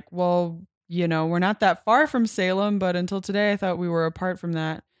it's like, well, we're not that far from Salem, but until today I thought we were apart from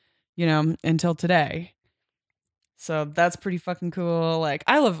that, until today. So that's pretty fucking cool. Like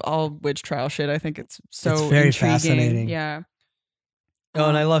I love all witch trial shit. I think it's very intriguing. fascinating. Yeah. Oh,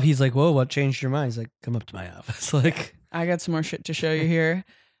 and I love, he's like, whoa, what changed your mind? He's like, come up to my office. Like, I got some more shit to show you here.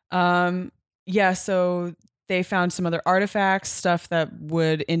 Yeah, so they found some other artifacts, stuff that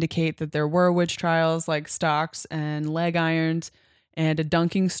would indicate that there were witch trials, like stocks and leg irons and a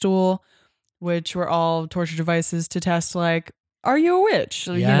dunking stool, which were all torture devices to test, like, are you a witch?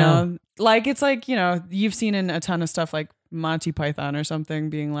 Yeah. Like, it's like, you've seen in a ton of stuff like Monty Python or something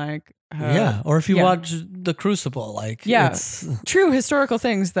being like, yeah, or if you watch The Crucible, like, it's true historical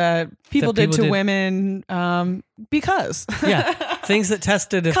things that people did to women because. Yeah, things that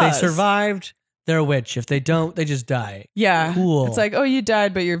tested if they survived, they're a witch. If they don't, they just die. Yeah. Cool. It's like, oh, you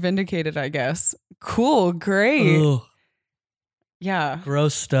died, but you're vindicated, I guess. Cool, great. Ugh. Yeah.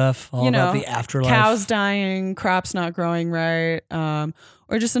 Gross stuff, all about the afterlife. Cows dying, crops not growing right,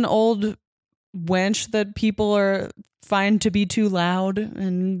 or just an old wench that people find to be too loud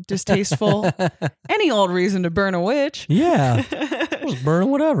and distasteful. Any old reason to burn a witch. Yeah. Just burn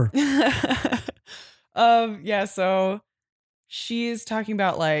whatever. Yeah, so she's talking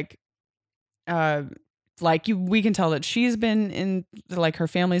about we can tell that she's been in, like, her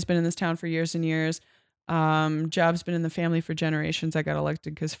family's been in this town for years and years. Job's been in the family for generations. I got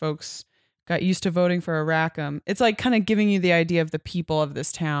elected because folks got used to voting for a Rackham. It's like kind of giving you the idea of the people of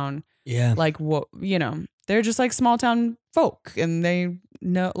this town. Yeah. Like, what, they're just like small town folk, and they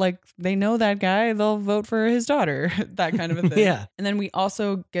know that guy, they'll vote for his daughter, that kind of a thing. Yeah. And then we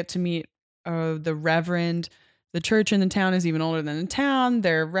also get to meet the Reverend. The church in the town is even older than the town.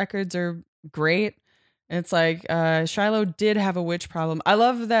 Their records are great. And it's like Shiloh did have a witch problem. I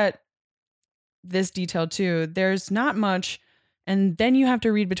love that this detail too. There's not much, and then you have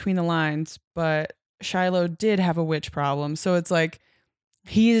to read between the lines, but Shiloh did have a witch problem. So it's like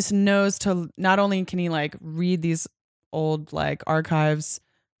he just knows to not only can he like read these old like archives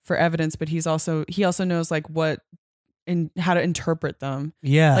for evidence, but he also knows like what and how to interpret them.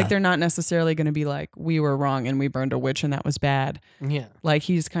 Yeah. Like they're not necessarily going to be like, we were wrong and we burned a witch and that was bad. Yeah. Like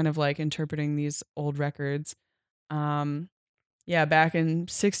he's kind of like interpreting these old records. Yeah, back in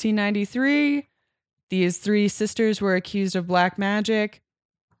 1693, these 3 sisters were accused of black magic.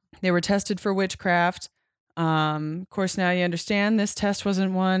 They were tested for witchcraft. Of course, now you understand this test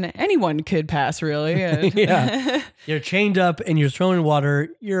wasn't one anyone could pass, really. Yeah. You're chained up and you're thrown in water.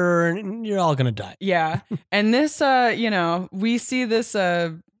 You're all gonna die. Yeah. And this, we see this,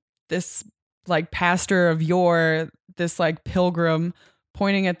 this like pastor of yore, this like pilgrim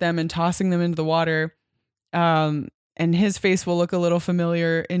pointing at them and tossing them into the water. And his face will look a little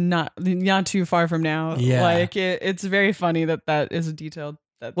familiar in not too far from now. Yeah. Like it's very funny that is a detail.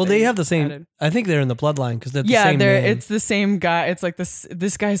 Well, they have the same. Added. I think they're in the bloodline because they're the same name. It's the same guy. It's like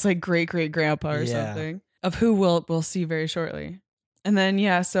this guy's like great grandpa or something, of who we'll see very shortly. And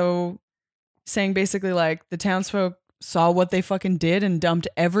then so saying basically like the townsfolk saw what they fucking did and dumped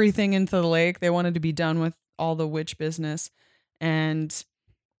everything into the lake. They wanted to be done with all the witch business, and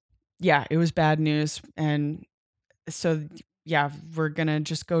it was bad news. And so we're gonna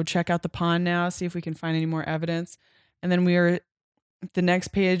just go check out the pond now, see if we can find any more evidence, and then the next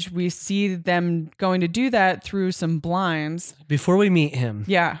page, we see them going to do that through some blinds. Before we meet him.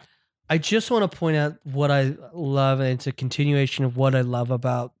 Yeah. I just want to point out what I love, and it's a continuation of what I love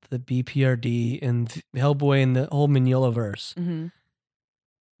about the BPRD and Hellboy and the whole Mignolo-verse. Mm-hmm.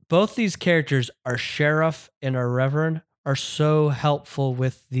 Both these characters, our sheriff and our reverend, are so helpful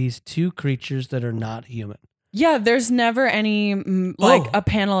with these 2 creatures that are not human. Yeah, there's never any a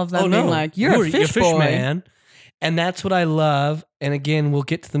panel of them being like, you're a fish boy. Man. And that's what I love. And again, we'll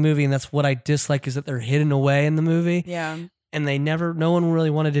get to the movie, and that's what I dislike is that they're hidden away in the movie. Yeah. And no one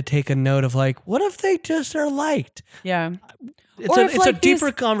really wanted to take a note of like, what if they just are liked? Yeah. It's a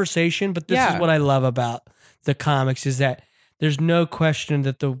deeper conversation, but this is what I love about the comics is that there's no question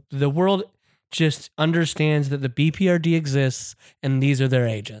that the world just understands that the BPRD exists and these are their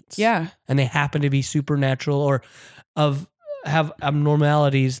agents. Yeah. And they happen to be supernatural or have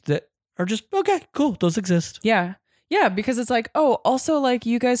abnormalities that are just, okay, cool, those exist. Yeah. Yeah, because it's like, also like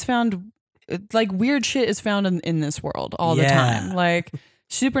you guys found like weird shit is found in this world all the time. Like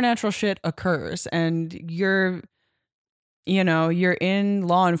supernatural shit occurs and you're in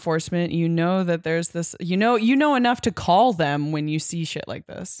law enforcement, that there's this, enough to call them when you see shit like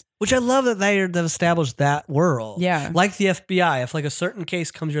this. Which I love that they've established that world. Yeah. Like the FBI, if like a certain case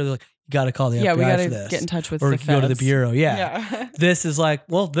comes here, they're like, you got to call the FBI we got for to this. get in touch with or the go to the feds. bureau. Yeah. This is like,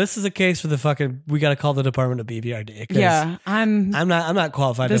 well, this is a case for the fucking, we got to call the Department of BPRD. Yeah. I'm not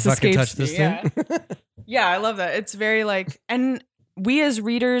qualified to fucking touch this thing. Yeah, I love that. It's very like, and we as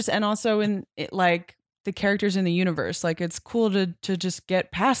readers and also in it, like the characters in the universe, like it's cool to just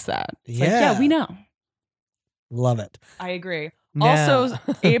get past that. It's like, we know. Love it. I agree. Now. Also,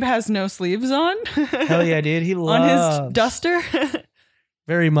 Abe has no sleeves on. Hell yeah, dude. He loves. On his duster.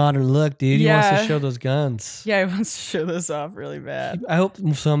 Very modern look, dude. He wants to show those guns. Yeah, he wants to show this off really bad. I hope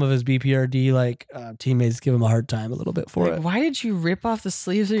some of his BPRD teammates give him a hard time a little bit for it. Why did you rip off the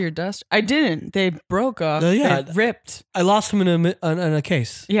sleeves of your duster? I didn't. They broke off. They ripped. I lost him in a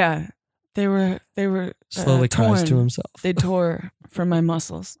case. Yeah, they were slowly cries to himself. They tore from my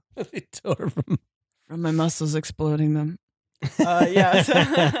muscles. They tore from my muscles exploding them.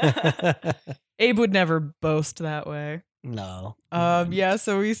 Yeah. Abe would never boast that way. No.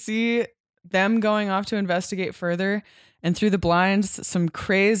 So we see them going off to investigate further, and through the blinds, some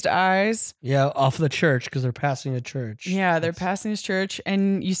crazed eyes. Yeah, off the church because they're passing a church. Yeah, they're passing this church,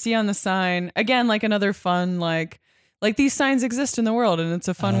 and you see on the sign again, like another fun, like these signs exist in the world, and it's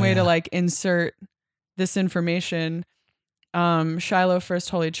a fun way to like insert this information. Shiloh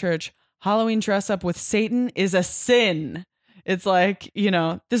First Holy Church, Halloween dress up with Satan is a sin. It's like,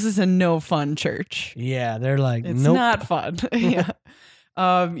 this is a no fun church. Yeah, they're like, it's not fun.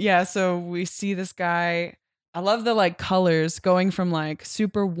 Yeah. So we see this guy. I love the like colors going from like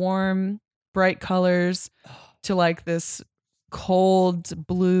super warm, bright colors to like this cold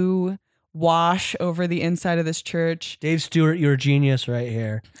blue wash over the inside of this church. Dave Stewart, you're a genius right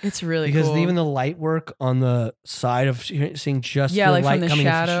here. It's really because cool. Even the light work on the side of seeing just the like light from the coming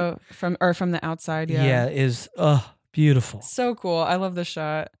shadow from the outside. Yeah, is beautiful. So cool. I love the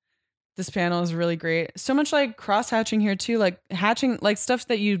shot. This panel is really great. So much like cross hatching here too, like hatching like stuff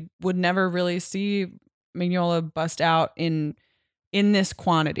that you would never really see Mignola bust out in this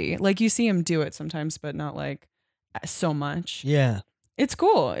quantity. Like you see him do it sometimes, but not like so much. Yeah. It's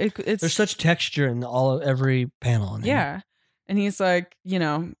cool. It's There's such texture in every panel. In here. yeah. And he's like,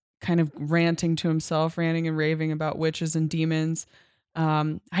 kind of ranting to himself, ranting and raving about witches and demons.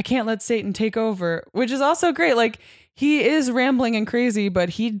 I can't let Satan take over, which is also great. Like he is rambling and crazy, but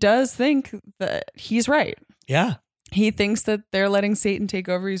he does think that he's right. Yeah. He thinks that they're letting Satan take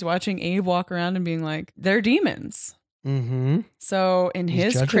over. He's watching Abe walk around and being like, they're demons. Mm-hmm. So in He's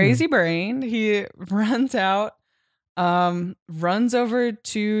his judging crazy brain, he runs out, runs over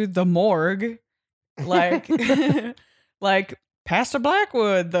to the morgue, like, like Pastor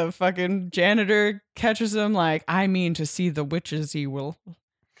Blackwood, the fucking janitor catches him like, I mean to see the witches he will.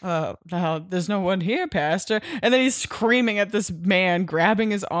 Now there's no one here, Pastor. And then he's screaming at this man,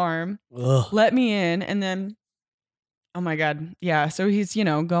 grabbing his arm. Ugh. Let me in. And then, oh my God. Yeah. So he's,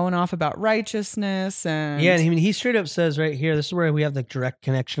 going off about righteousness and. Yeah. And he straight up says right here, this is where we have the direct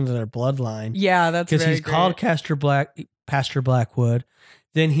connection to their bloodline. Yeah. That's because very he's great. called Pastor Blackwood.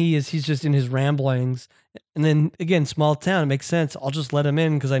 Then he's just in his ramblings. And then again, small town, it makes sense. I'll just let him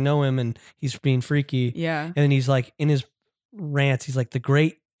in because I know him and he's being freaky. Yeah. And then he's like in his rants, he's like the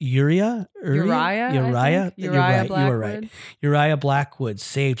great Uriah. You're right. Blackwood. You were right. Uriah Blackwood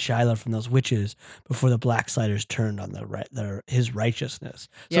saved Shiloh from those witches before the Blacksliders turned on his righteousness.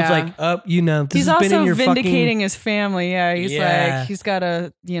 So it's like, this he's has been in also your vindicating his family. Yeah, he's Yeah. like he's got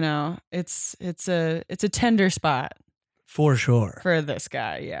a it's a tender spot for sure for this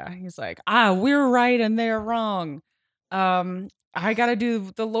guy. Yeah, he's like we're right and they're wrong. I got to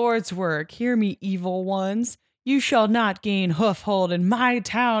do the Lord's work. Hear me, evil ones. You shall not gain hoofhold in my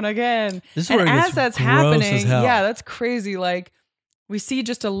town again. This is and where it as gets that's gross happening, as hell. yeah, that's crazy. Like we see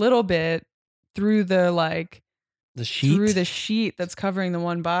just a little bit through the sheet. through the sheet that's covering the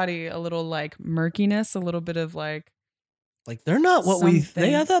one body, a little like murkiness, a little bit of like they're not what we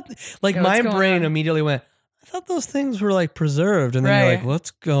something. I thought Yeah, my what's going brain on? immediately went, I thought those things were like preserved, and then you're Right. like,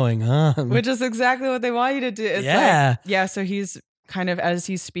 what's going on? which is exactly what they want you to do. It's Yeah. so he's kind of, as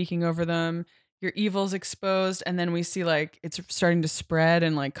he's speaking over them, your evil's exposed, and then we see like it's starting to spread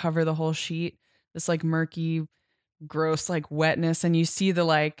and like cover the whole sheet. This like murky, gross like wetness, and you see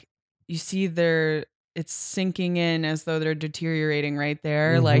it's sinking in as though they're deteriorating right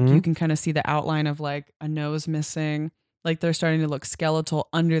there. Like Mhm. you can kind of see the outline of like a nose missing. Like they're starting to look skeletal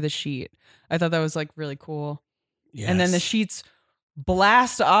under the sheet. I thought that was like really cool. Yes. And then the sheets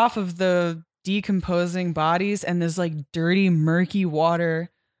blast off of the decomposing bodies, and this like dirty, murky water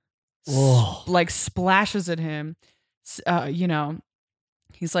Ugh. like splashes at him.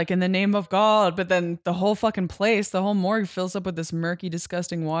 He's like, in the name of God, but then the whole fucking place, the whole morgue fills up with this murky,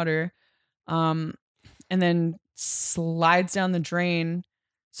 disgusting water. And then slides down the drain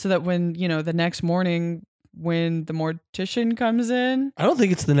so that when, the next morning when the mortician comes in, I don't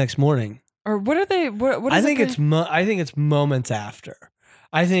think it's the next morning. or what are they, what I is think it? I think it's moments after.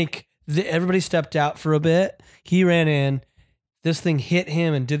 I think everybody stepped out for a bit. He ran in. This thing hit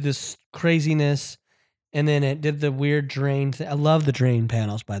him and did this craziness, and then it did the weird drain thing. I love the drain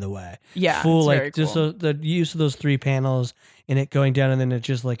panels, by the way. Yeah. Full it's like very cool. just the use of those 3 panels and it going down, and then it's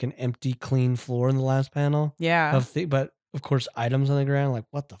just like an empty, clean floor in the last panel. Yeah. But of course, items on the ground. Like,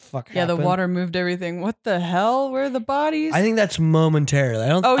 what the fuck? Yeah, the happened? water moved everything. What the hell? Where are the bodies? I think that's momentarily. I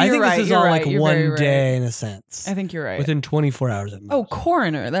don't. Oh, I you're think right, this is you're all right, like you're very one right. day in a sense. I think you're right. Within 24 hours at most. Oh,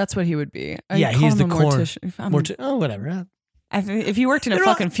 coroner. That's what he would be. Yeah, call he's him the a coroner. mortician. If I'm- whatever. if you worked in a They're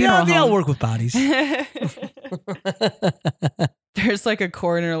all- fucking funeral they all home, work with bodies. there's like a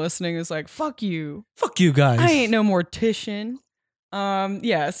coroner listening who's like, "Fuck you! Fuck you guys. I ain't no mortician."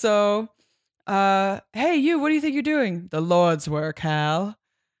 Yeah. So, hey, you. What do you think you're doing? The Lord's work, Hal.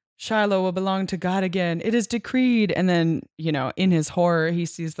 Shiloh will belong to God again. It is decreed. And then, in his horror, he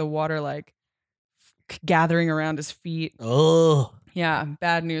sees the water like gathering around his feet. Oh. Yeah,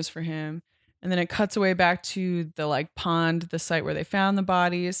 bad news for him. And then it cuts away back to the like pond, the site where they found the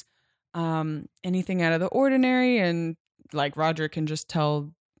bodies. Anything out of the ordinary, and like Roger can just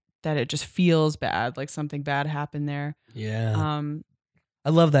tell that it just feels bad, like something bad happened there. Yeah. I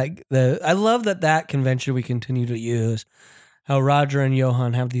love that. I love that convention we continue to use. How Roger and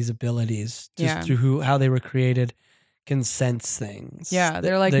Johan have these abilities just through how they were created, can sense things. Yeah,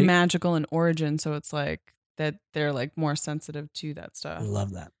 they're like magical in origin, so it's like that they're like more sensitive to that stuff. I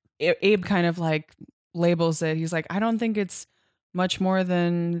love that. Abe kind of like labels it. He's like, I don't think it's much more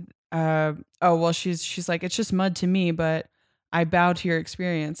than she's like, it's just mud to me, but I bow to your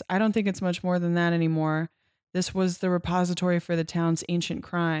experience. I don't think it's much more than that anymore. this was the repository for the town's ancient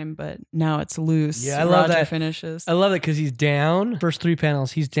crime, but now it's loose. Yeah, I love Roger that. finishes. I love it because he's down. First 3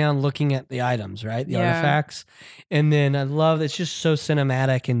 panels, he's down looking at the items, right? The artifacts. And then I love it's just so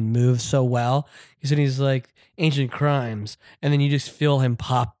cinematic and moves so well. He said he's like ancient crimes. And then you just feel him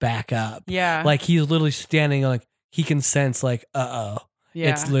pop back up. Yeah. Like he's literally standing like he can sense like, yeah.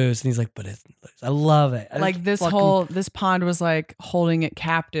 it's loose. And he's like, but it's loose. I love it. Like this pond was like holding it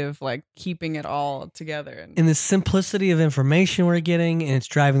captive, like keeping it all together. And the simplicity of information we're getting and it's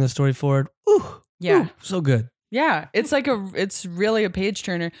driving the story forward. Ooh. Yeah. Ooh, so good. Yeah. It's like it's really a page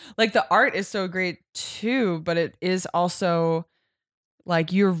turner. Like the art is so great too, but it is also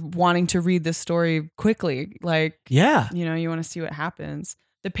like you're wanting to read the story quickly. Like, Yeah. you know, you want to see what happens.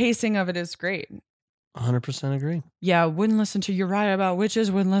 The pacing of it is great. 100% agree. Yeah, wouldn't listen to Uriah about witches,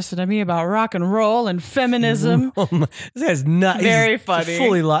 wouldn't listen to me about rock and roll and feminism. Oh my, this guy's not Very he's funny.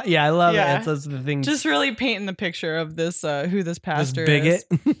 Fully yeah, I love Yeah. it. That's the thing. Just really painting the picture of this, who this this pastor bigot.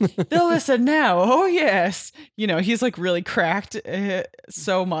 is. They'll listen now. Oh, yes. You know, he's like really cracked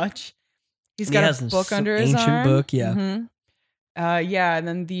so much. He's got has a this book under his ancient arm. book, yeah. Mhm. Yeah, and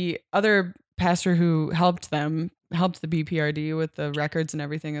then the other pastor who helped the BPRD with the records and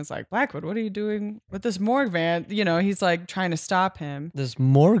everything is like, Blackwood, what are you doing with this morgue van? You know, he's like trying to stop him. This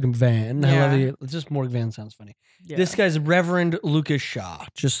morgue van. I Yeah. love it. Just morgue van sounds funny. Yeah. This guy's Reverend Lucas Shaw,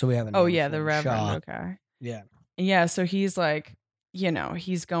 just so we have a Oh name yeah, for the him. Reverend. Shaw. Okay. Yeah. Yeah, so he's like, you know,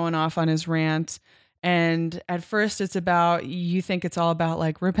 he's going off on his rant. And at first you think it's all about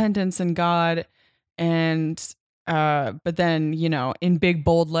like repentance and God. And but then, you know, in big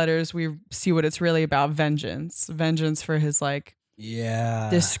bold letters, we see what it's really about: vengeance. Vengeance for his like Yeah.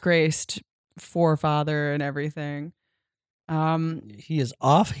 disgraced forefather and everything. He is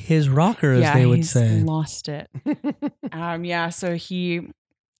off his rocker, as they would he's say. lost it. Yeah, so he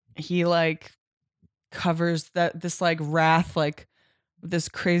like covers this like wrath, like this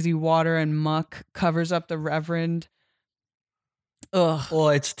crazy water and muck covers up the Reverend. Ugh. Well,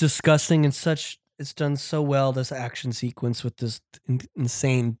 it's disgusting and it's done so well, this action sequence with this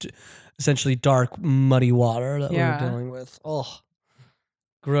insane, essentially dark, muddy water that Yeah. we're dealing with. Oh,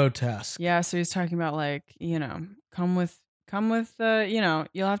 grotesque. Yeah, so he's talking about like, you know, come with you know,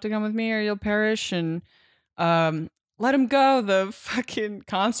 you'll have to come with me or you'll perish, and let him go. The fucking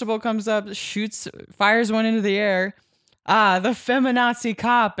constable comes up, fires one into the air. Ah, the feminazi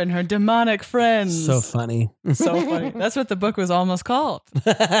cop and her demonic friends. So funny. So funny. That's what the book was almost called.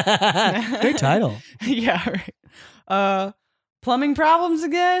 Great title. Yeah, right. Plumbing problems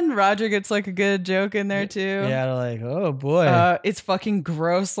again. Roger gets like a good joke in there too. Yeah, they're like, oh boy. It's fucking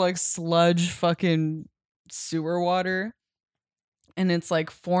gross, like sludge fucking sewer water. And it's like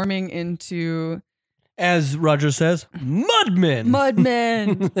forming into As Roger says, mudmen.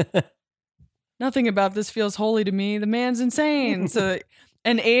 mudmen. Nothing about this feels holy to me. The man's insane. So,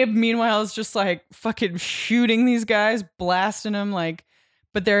 and Abe, meanwhile, is just like fucking shooting these guys, blasting them. Like,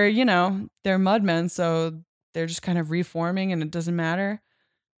 but they're, you know, they're mudmen, so they're just kind of reforming, and it doesn't matter.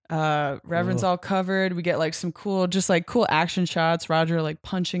 Reverend's all covered. We get like some cool action shots. Roger like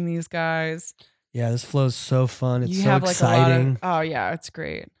punching these guys. Yeah, this flow's so fun. It's You so have like exciting. oh yeah, it's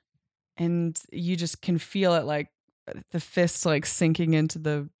great, and you just can feel it, like the fists like sinking into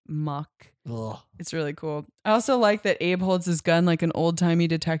the muck. Ugh. It's really cool. I also like that Abe holds his gun like an old timey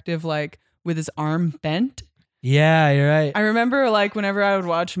detective, like with his arm bent. Yeah, you're right. I remember like whenever I would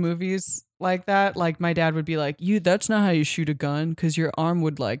watch movies like that, like my dad would be like, that's not how you shoot a gun, because your arm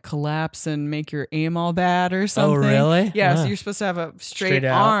would like collapse and make your aim all bad or something. Oh, really? Yeah, Wow. so you're supposed to have a straight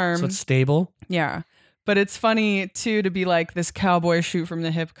out, arm. so it's stable. Yeah. But it's funny too to be like this cowboy shoot from the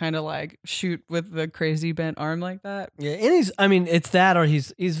hip, kind of like shoot with the crazy bent arm like that. Yeah, and it's that, or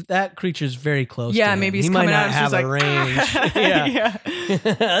he's that creature's very close. Yeah, to him. maybe he's he might coming not out and have she's a like, range. Yeah,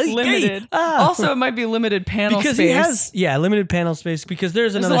 Limited. Ah. Also, it might be limited panel because space. he has limited panel space, because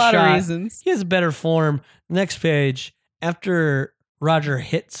there's There's another a lot shot. of reasons. He has a better form. Next page, after Roger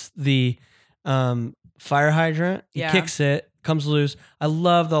hits the fire hydrant, he Yeah. kicks it, comes loose. I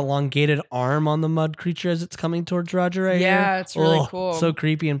love the elongated arm on the mud creature as it's coming towards Roger right here. Yeah, it's really Oh, cool. So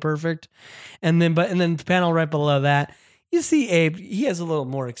creepy and perfect. And then the panel right below that, you see Abe, he has a little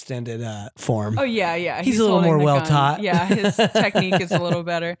more extended form. Oh yeah, yeah. He's a little holding more the well gun. taught. Yeah, his technique is a little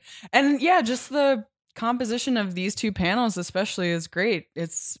better. And yeah, just the composition of these two panels especially is great.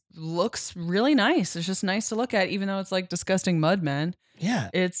 It's looks really nice. It's just nice to look at, even though it's like disgusting mudmen. Yeah.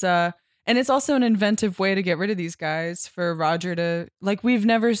 It's and it's also an inventive way to get rid of these guys, for Roger to, like, we've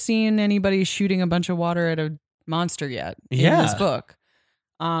never seen anybody shooting a bunch of water at a monster yet in this book.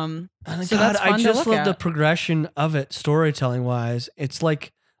 Oh So that's fun I to just look love the at. progression of it, storytelling wise. It's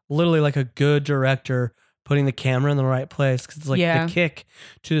like literally like a good director putting the camera in the right place, because it's like Yeah. the kick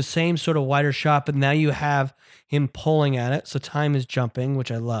to the same sort of wider shot, but now you have him pulling at it, so time is jumping,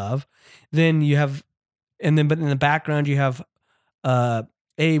 which I love. Then you have, but in the background you have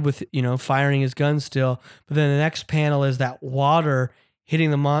Abe with firing his gun still, but then the next panel is that water hitting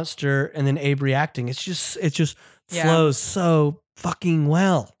the monster, and then Abe reacting. It just Yeah. flows so fucking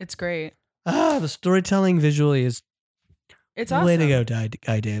well. It's great. The storytelling visually is It's way awesome. to go,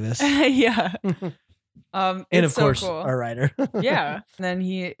 Guy Davis. Yeah. And It's of so course, cool. our writer. Yeah. And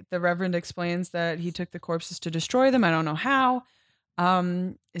then the Reverend explains that he took the corpses to destroy them. I don't know how.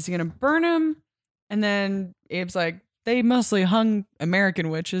 Is he gonna burn them? And then Abe's like, they mostly hung American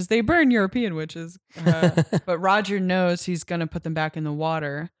witches. They burn European witches. But Roger knows he's gonna put them back in the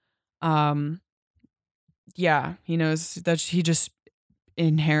water. Yeah, he knows that he just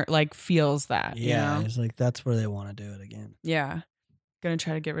feels that. Yeah, You know? it's like that's where they want to do it again. Yeah. Gonna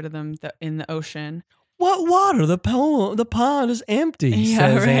try to get rid of them in the ocean. What water? The pond is empty. Yeah,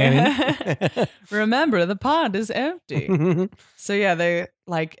 says right. Annie. Remember, the pond is empty. So yeah, they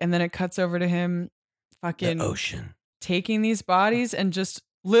and then it cuts over to him fucking The ocean. taking these bodies and just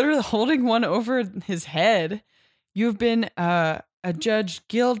literally holding one over his head. You've been adjudged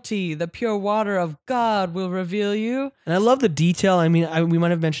guilty. The pure water of God will reveal you. And I love the detail. I mean, we might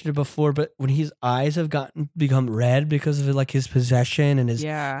have mentioned it before, but when his eyes have become red because of like his possession and his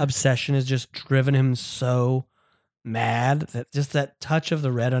Yeah. obsession has just driven him so mad that just that touch of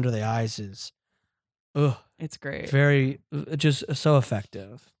the red under the eyes is, It's great. very just so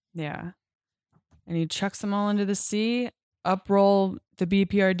effective. Yeah. And he chucks them all into the sea. Uproll the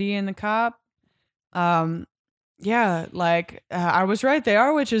BPRD and the cop. Yeah, I was right. They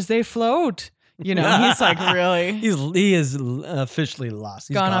are witches. They float. He's like really He is officially lost.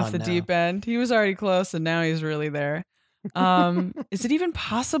 He's gone off the now. deep end. He was already close, and now he's really there. Is it even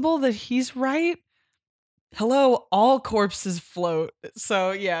possible that he's right? Hello, all corpses float.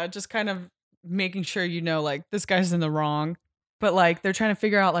 So yeah, just kind of making sure this guy's in the wrong. But they're trying to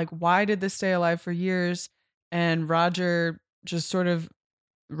figure out why did this stay alive for years? And Roger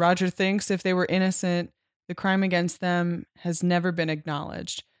thinks if they were innocent, the crime against them has never been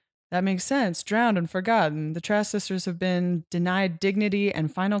acknowledged. That makes sense. Drowned and forgotten. The Trask sisters have been denied dignity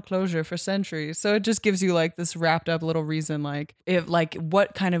and final closure for centuries. So it just gives you this wrapped up little reason,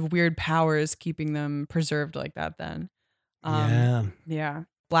 what kind of weird power is keeping them preserved like that then. Yeah.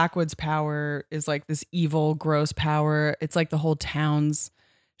 Blackwood's power is this evil, gross power. It's the whole town's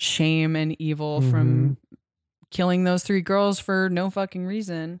shame and evil from killing those 3 girls for no fucking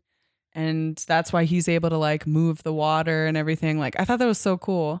reason. And that's why he's able to move the water and everything. I thought that was so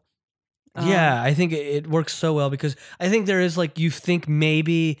cool. Yeah, I think it works so well because I think there is you think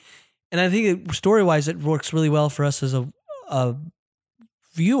maybe, and I think story wise it works really well for us as a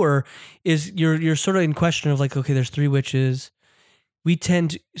viewer. Is you're sort of in question of okay, there's 3 witches. We tend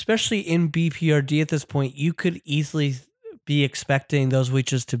to, especially in BPRD at this point, you could easily be expecting those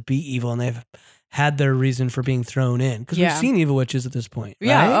witches to be evil, and they've had their reason for being thrown in because we've seen evil witches at this point. Right?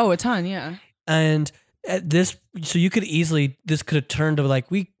 Yeah. Oh, a ton. Yeah. And at this, so you could easily, this could have turned to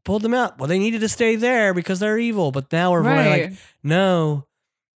we pulled them out. Well, they needed to stay there because they're evil. But now we're Right. no,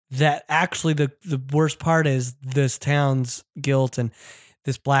 that actually the worst part is this town's guilt and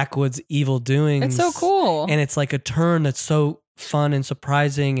this Blackwood's evil doings. It's so cool. And it's a turn that's so fun and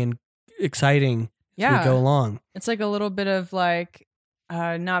surprising and exciting as we go along. It's a little bit of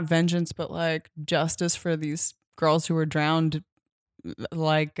not vengeance, but justice for these girls who were drowned,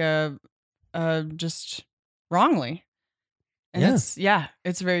 just wrongly. And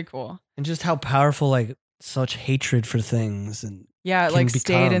it's very cool. And just how powerful, such hatred for things and Yeah,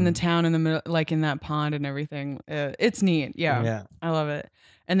 stayed in the become. town in the middle, in that pond and everything. It's neat. Yeah. I love it.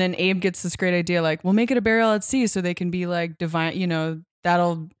 And then Abe gets this great idea, we'll make it a burial at sea so they can be divine,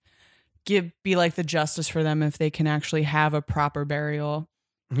 that'll be the justice for them if they can actually have a proper burial.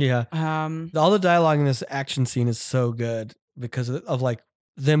 Yeah. All the dialogue in this action scene is so good because of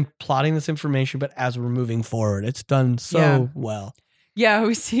them plotting this information, but as we're moving forward, it's done so well. Yeah,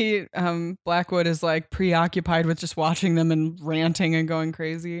 we see Blackwood is preoccupied with just watching them and ranting and going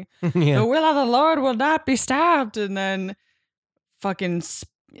crazy. Yeah. The will of the Lord will not be stopped, and then fucking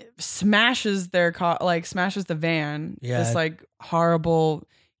smashes their car, smashes the van. Yeah. This horrible,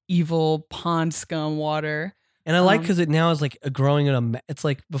 evil pond scum water. And I like because it now is growing in it's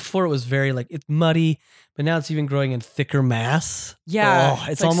before it was very it's muddy, but now it's even growing in thicker mass. Yeah, Oh,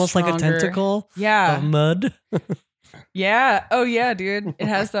 it's almost like a stronger. tentacle Yeah. of mud. Yeah. Oh yeah, dude. It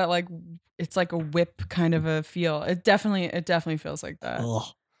has that it's a whip kind of a feel. It definitely feels like that.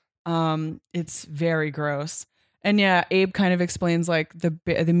 Ugh. It's very gross. And yeah, Abe kind of explains like the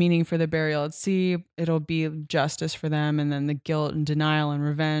meaning for the burial at sea. It'll be justice for them, and then the guilt and denial and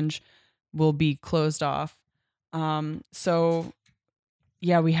revenge will be closed off. So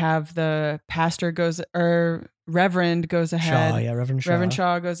yeah, we have the pastor Reverend goes ahead. Shaw, yeah, Reverend Shaw. Reverend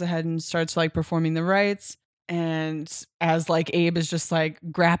Shaw goes ahead and starts like performing the rites. And as like Abe is just like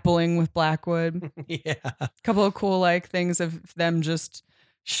grappling with Blackwood. Yeah. A couple of cool like things of them just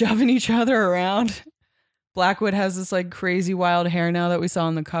shoving each other around. Blackwood has this like crazy wild hair now that we saw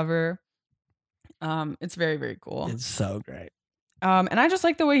on the cover. It's very, very cool. It's so great. And I just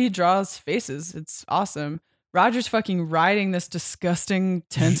like the way he draws faces. It's awesome. Roger's fucking riding this disgusting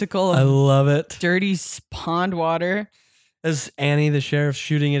tentacle I of love it. dirty pond water. As Annie, the sheriff,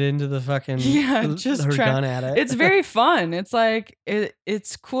 shooting it into the fucking just her gun at it. It's very fun. It's like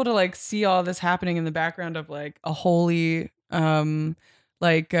it's cool to like see all this happening in the background of like a holy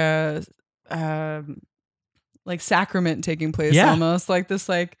like sacrament taking place, almost like this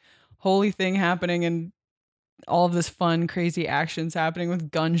like holy thing happening, and all of this fun crazy actions happening with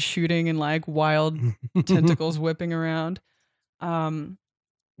gun shooting and like wild tentacles whipping around.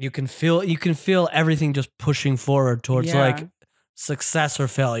 You can feel everything just pushing forward towards like success or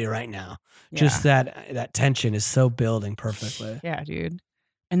failure right now. Yeah. Just that tension is so building perfectly. Yeah, dude.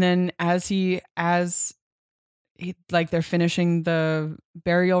 And then as he like they're finishing the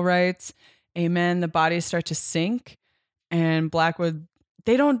burial rites, amen, the bodies start to sink, and Blackwood,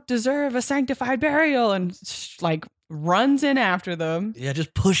 they don't deserve a sanctified burial, and like runs in after them. Yeah,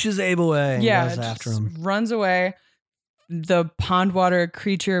 just pushes Abe away and goes after him. Runs away. The pond water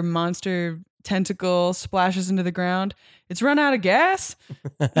creature monster tentacle splashes into the ground. It's run out of gas.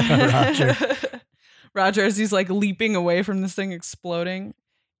 Roger, as he's like leaping away from this thing exploding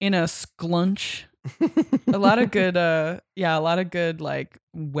in a sklunch. a lot of good like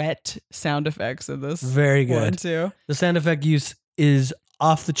wet sound effects in this. Very good one too. The sound effect use is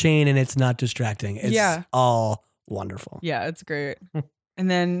off the chain and it's not distracting. It's all wonderful. Yeah, it's great.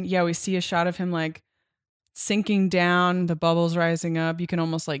 And then we see a shot of him like sinking down, the bubbles rising up. You can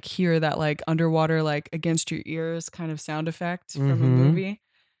almost like hear that like underwater, like against your ears kind of sound effect from a movie.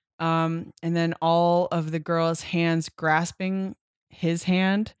 And then all of the girls' hands grasping his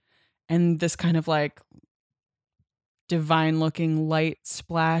hand, and this kind of like divine looking light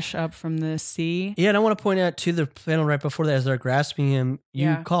splash up from the sea. Yeah, and I want to point out to the panel right before that, as they're grasping him,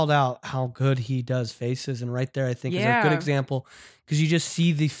 you called out how good he does faces, and right there I think is a good example, because you just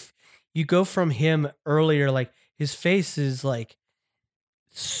see you go from him earlier, like his face is like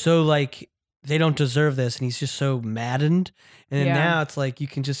so like they don't deserve this, and he's just so maddened, and then now it's like you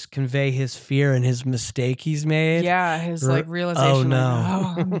can just convey his fear and his mistake he's made. Yeah, his like realization. Oh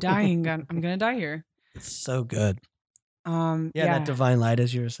no, like, I'm dying. I'm gonna die here. It's so good. That divine light,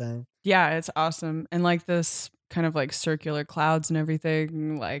 as you were saying. Yeah, it's awesome, and like this kind of like circular clouds and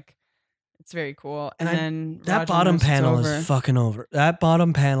everything, like it's very cool. And then that bottom panel is fucking over. That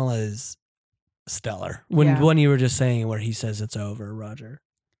bottom panel is stellar. When you were just saying where he says it's over, Roger.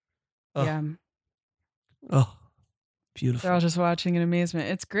 Oh. Yeah. Oh, beautiful. They're all just watching in amazement.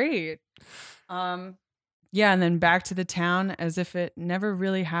 It's great. And then back to the town as if it never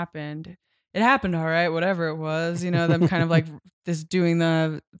really happened. It happened, all right, whatever it was. You know, them kind of like this doing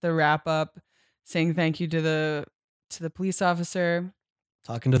the wrap up, saying thank you to the police officer.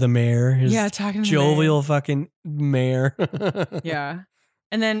 Talking to the mayor. Talking to jovial the mayor. Fucking mayor. Yeah.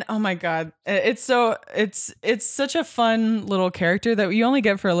 And then, oh my God, it's such a fun little character that you only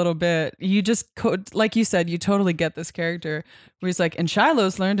get for a little bit. You just, like you said, you totally get this character where he's like, and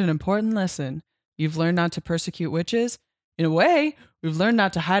Shiloh's learned an important lesson. You've learned not to persecute witches. In a way, we've learned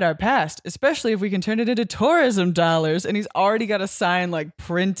not to hide our past, especially if we can turn it into tourism dollars. And he's already got a sign like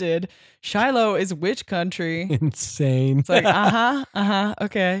printed. Shiloh is witch country. Insane. It's like,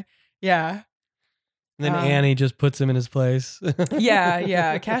 okay. Yeah. And then Annie just puts him in his place.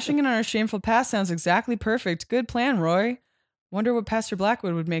 Yeah. Cashing in on our shameful past sounds exactly perfect. Good plan, Roy. Wonder what Pastor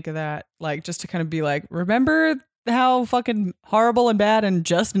Blackwood would make of that. Like, just to kind of be like, remember how fucking horrible and bad and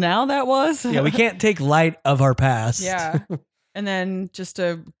just now that was? Yeah, we can't take light of our past. Yeah. And then just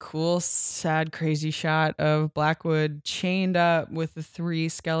a cool, sad, crazy shot of Blackwood chained up with the 3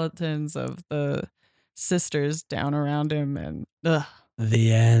 skeletons of the sisters down around him, and The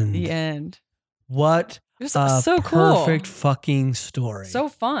end. The end. What it was so cool. Perfect fucking story. So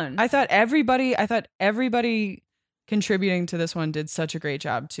fun. I thought everybody contributing to this one did such a great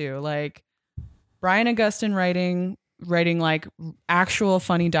job too. Like Brian Augustyn writing like actual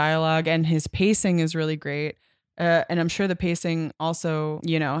funny dialogue, and his pacing is really great. And I'm sure the pacing also,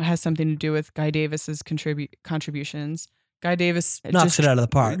 has something to do with Guy Davis's contributions. Guy Davis Knocks it out of the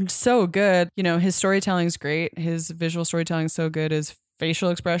park. So good. You know, his storytelling is great. His visual storytelling is so good. His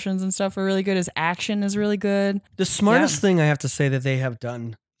facial expressions and stuff are really good. His action is really good. The smartest thing I have to say that they have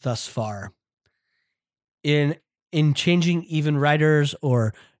done thus far in changing even writers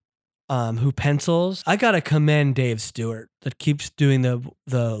or who pencils, I gotta commend Dave Stewart that keeps doing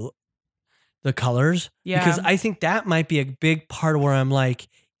the colors. Yeah. Because I think that might be a big part of where I'm like,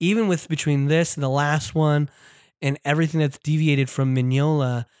 even with between this and the last one and everything that's deviated from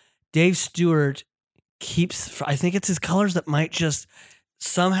Mignola, Dave Stewart keeps, I think it's his colors that might just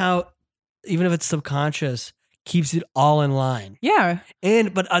somehow, even if it's subconscious, keeps it all in line. Yeah.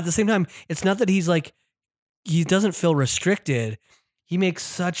 But at the same time, it's not that he's like, he doesn't feel restricted. He makes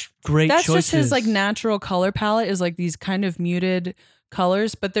such great choices. That's just his like natural color palette is like these kind of muted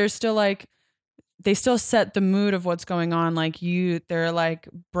colors, but they're still like, they still set the mood of what's going on. Like they're like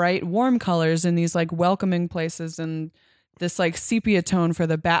bright, warm colors in these like welcoming places and this like sepia tone for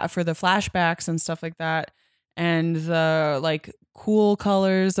the flashbacks and stuff like that. And the like cool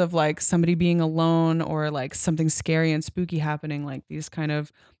colors of like somebody being alone or like something scary and spooky happening, like these kind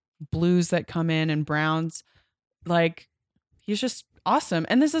of blues that come in and browns. Like he's just awesome.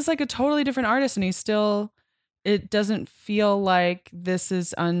 And this is like a totally different artist and it doesn't feel like this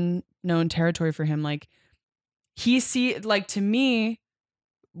is unknown territory for him. Like to me,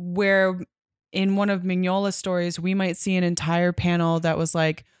 where in one of Mignola's stories, we might see an entire panel that was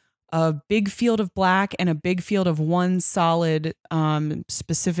like a big field of black and a big field of one solid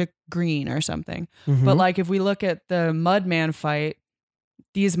specific green or something. Mm-hmm. But like if we look at the Mudman fight,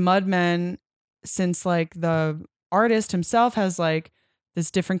 these Mudmen, since like the artist himself has like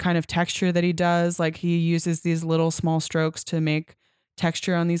this different kind of texture that he does, like he uses these little small strokes to make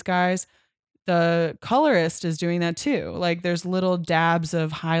texture on these guys. The colorist is doing that too. Like there's little dabs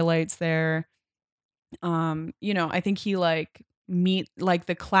of highlights there. You know, I think he like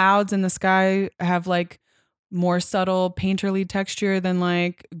the clouds in the sky have like more subtle painterly texture than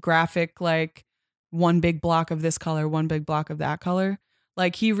like graphic, like one big block of this color, one big block of that color.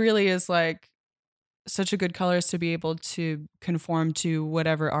 Like he really is like such a good colorist to be able to conform to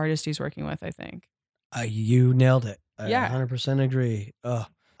whatever artist he's working with, I think. You nailed it. I Yeah. 100% agree.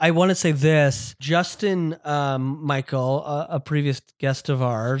 I want to say this. Justin Michael, a previous guest of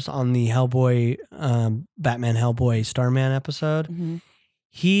ours on the Hellboy, Batman Hellboy Starman episode, Mm-hmm.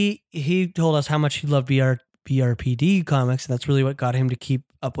 he told us how much he loved BRPD comics, and that's really what got him to keep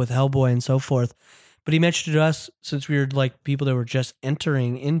up with Hellboy and so forth. But he mentioned to us, since we were like people that were just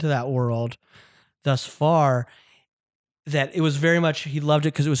entering into that world thus far, that it was very much, he loved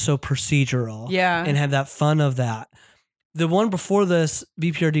it because it was so procedural. Yeah. And had that fun of that. The one before this,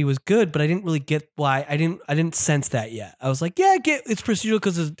 BPRD, was good, but I didn't really get why. I didn't sense that yet. I was like, yeah, it's procedural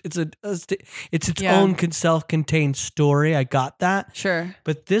because it's its own self-contained story. I got that. Sure.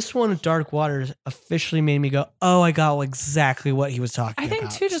 But this one, Dark Waters, officially made me go, oh, I got exactly what he was talking about. I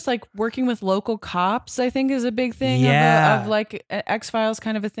think too, just like working with local cops, I think is a big thing. Yeah. Of like X-Files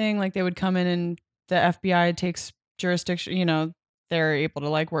kind of a thing. Like they would come in and the FBI takes jurisdiction, you know, they're able to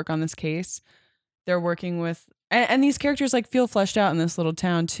like work on this case. They're working with, and these characters like feel fleshed out in this little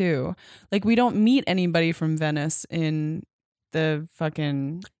town too. Like we don't meet anybody from Venice in the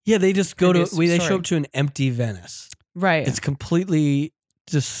fucking. Yeah, they just go to, they show story. up to an empty Venice. Right. It's completely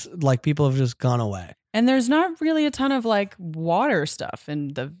just like people have just gone away. And there's not really a ton of like water stuff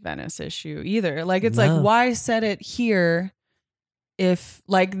in the Venice issue either. Like it's like, why set it here if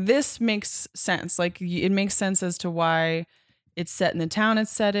like this makes sense? Like it makes sense as to why it's set in the town it's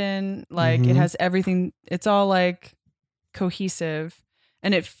set in. Like it has everything. It's all like cohesive,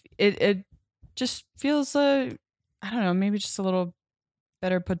 and it just feels I don't know, maybe just a little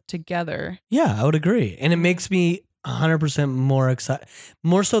better put together. Yeah, I would agree, and it makes me 100% more excited,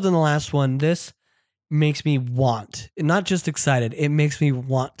 more so than the last one. This makes me want, not just excited. It makes me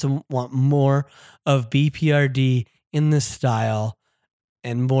want more of BPRD in this style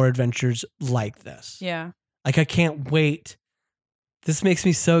and more adventures like this. Yeah, like I can't wait. This makes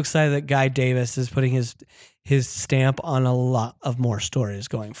me so excited that Guy Davis is putting his stamp on a lot of more stories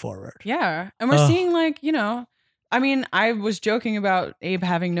going forward. Yeah. And we're seeing like, you know, I mean, I was joking about Abe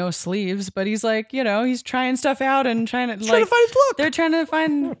having no sleeves, but he's like, you know, he's trying stuff out and trying to find his look. They're trying to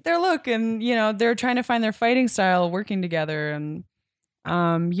find their look, and, you know, they're trying to find their fighting style working together. And,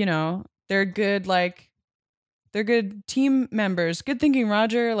 you know, they're good team members, good thinking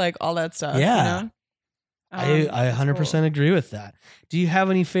Roger, like all that stuff. Yeah. You know? I 100% agree with that. Do you have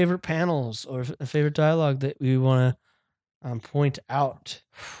any favorite panels or a favorite dialogue that we want to point out.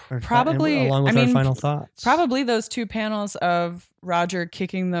 Probably, along with I our mean, final thoughts. Probably those 2 panels of Roger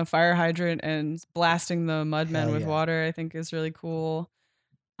kicking the fire hydrant and blasting the mudmen Hell with yeah. water, I think is really cool.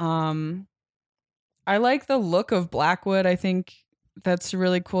 I like the look of Blackwood. I think that's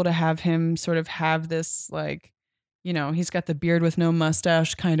really cool to have him sort of have this, like, you know, he's got the beard with no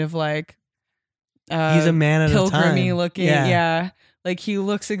mustache, kind of like He's a man at a time. pilgrimy looking. Yeah. Like he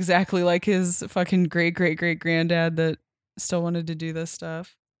looks exactly like his fucking great great great granddad that still wanted to do this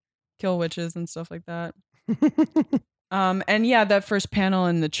stuff, kill witches and stuff like that. And yeah, that first panel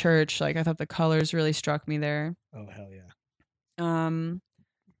in the church, like I thought the colors really struck me there. Oh hell yeah.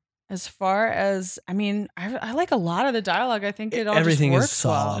 As far as, I mean, I like a lot of the dialogue. I think it all Everything just works is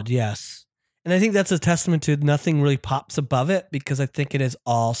solid, well. yes. And I think that's a testament to nothing really pops above it because I think it is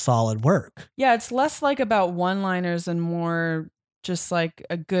all solid work. Yeah, it's less like about one-liners and more just like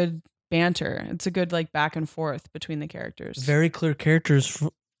a good banter. It's a good like back and forth between the characters. Very clear characters,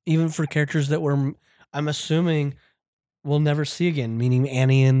 even for characters that I'm assuming we'll never see again, meaning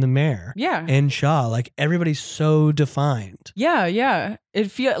Annie and the mayor. Yeah. And Shaw. Like everybody's so defined. Yeah. It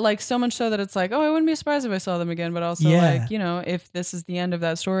feel like so much so that it's like, oh, I wouldn't be surprised if I saw them again. But also like, you know, if this is the end of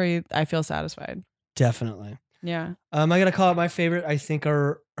that story, I feel satisfied. Definitely. Yeah. I gotta call it my favorite. I think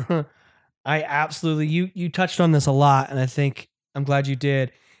I absolutely you touched on this a lot, and I think I'm glad you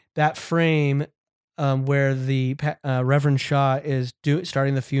did. That frame where the Reverend Shaw is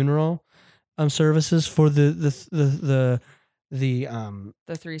starting the funeral services for the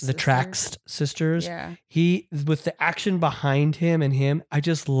Trax sisters. Yeah. He with the action behind him and him, I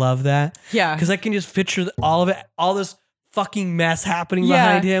just love that. Yeah. Because I can just picture all of it, all this fucking mess happening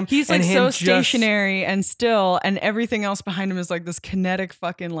behind him. He's like and so him stationary and still, and everything else behind him is like this kinetic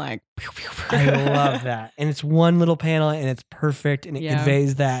fucking like. I love that. And it's one little panel and it's perfect and it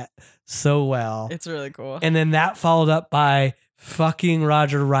conveys that so well. It's really cool. And then that followed up by fucking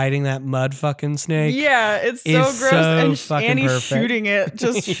Roger riding that mud fucking snake. Yeah, it's so gross. So and Annie's perfect. shooting it,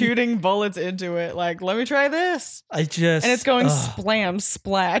 just shooting bullets into it. Like, let me try this. And it's going splam,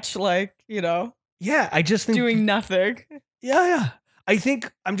 splatch, like, you know. Yeah, I just think doing nothing. Yeah. I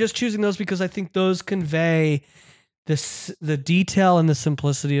think I'm just choosing those because I think those convey the detail and the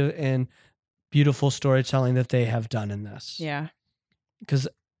simplicity and beautiful storytelling that they have done in this. Yeah. Because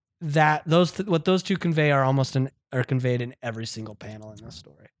what those two convey are conveyed in every single panel in this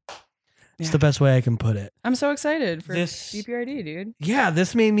story. It's the best way I can put it. I'm so excited for this BPRD, dude. Yeah,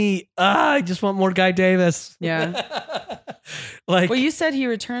 this made me I just want more Guy Davis. Yeah. Like, well, you said he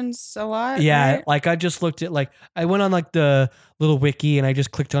returns a lot. Yeah, right? like I just looked at I went on like the little wiki and I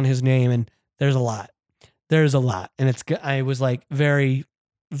just clicked on his name and there's a lot. And I was like very,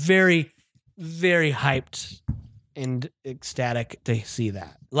 very, very hyped and ecstatic to see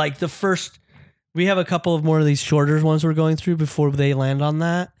that. Like we have a couple of more of these shorter ones we're going through before they land on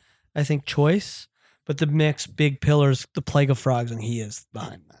that. I think choice, but the next big pillar's the Plague of Frogs, and he is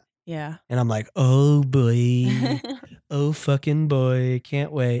behind that. Yeah. And I'm like, oh boy, oh fucking boy,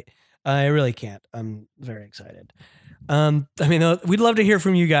 can't wait. I really can't. I'm very excited. I mean, we'd love to hear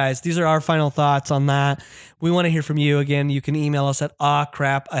from you guys. These are our final thoughts on that. We want to hear from you. Again, you can email us at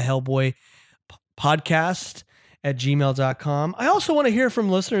ahcrapahellboypodcast@gmail.com. I also want to hear from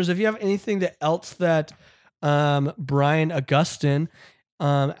listeners. If you have anything else that Brian Augustyn,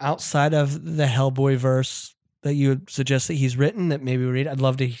 outside of the Hellboy verse, that you would suggest that he's written that maybe we read, I'd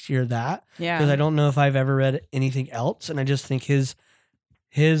love to hear that. Yeah. Because I don't know if I've ever read anything else. And I just think his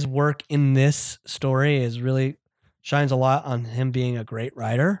work in this story really shines a lot on him being a great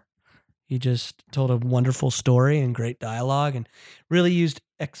writer. He just told a wonderful story and great dialogue and really used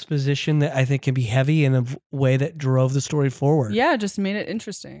exposition that I think can be heavy in a way that drove the story forward. Yeah, just made it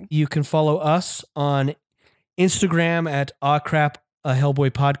interesting. You can follow us on Instagram at Hellboy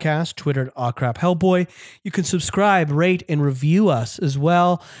Podcast, Twitter at Hellboy. You can subscribe, rate, and review us as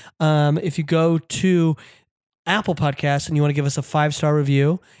well. If you go to Apple Podcasts and you want to give us a 5-star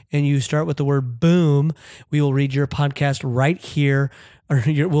review and you start with the word boom, we will read your podcast right here.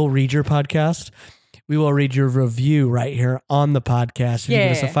 We'll read your podcast. We will read your review right here on the podcast. If you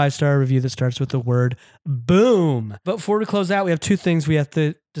give us a 5-star review that starts with the word boom. But before we close out, we have 2 things we have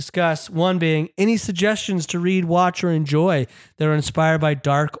to discuss. One being any suggestions to read, watch, or enjoy that are inspired by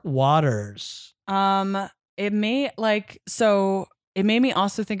Dark Waters. It made me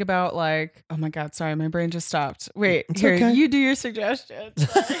also think about like, oh my God, sorry, my brain just stopped. Wait, It's here, okay. you do your suggestions.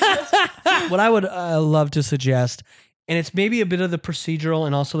 What I would love to suggest, and it's maybe a bit of the procedural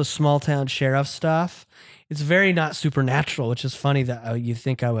and also the small town sheriff stuff. It's very not supernatural, which is funny that you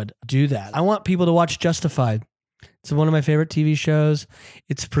think I would do that. I want people to watch Justified. It's one of my favorite TV shows.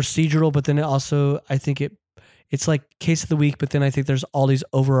 It's procedural, but then it also, I think it it's like case of the week, but then I think there's all these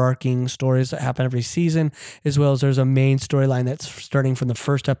overarching stories that happen every season, as well as there's a main storyline that's starting from the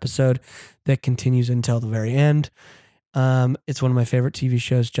first episode that continues until the very end. It's one of my favorite TV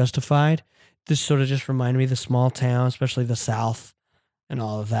shows, Justified. This sort of just reminded me of the small town, especially the South and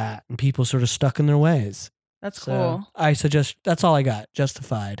all of that, and people sort of stuck in their ways. That's So cool. I suggest, that's all I got,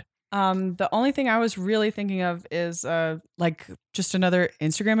 Justified. The only thing I was really thinking of is like just another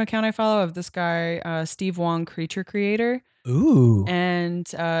Instagram account I follow of this guy, Steve Wong, Creature Creator. Ooh. And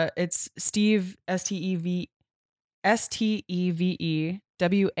it's Steve STEVE WANG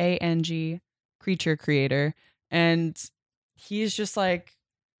Creature Creator. And he's just like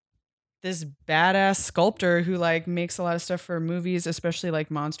this badass sculptor who like makes a lot of stuff for movies, especially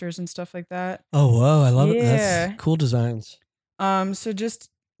like monsters and stuff like that. Oh, whoa. I love it. Yeah. That's cool designs. So just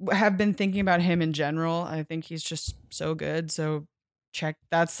have been thinking about him in general. I think he's just so good. So check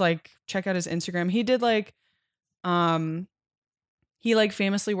out his Instagram. He did like he like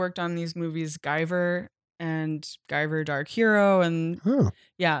famously worked on these movies Guyver and Guyver Dark Hero, and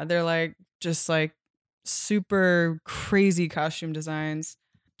yeah, they're like just like super crazy costume designs.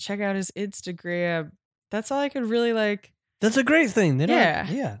 Check out his Instagram. That's all I could really like. That's a great thing.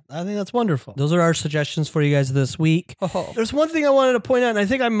 Yeah, I think that's wonderful. Those are our suggestions for you guys this week. Oh. There's one thing I wanted to point out, and I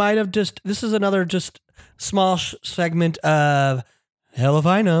think I might have this is another just small segment of hell if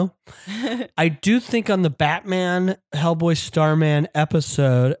I know. I do think on the Batman Hellboy Starman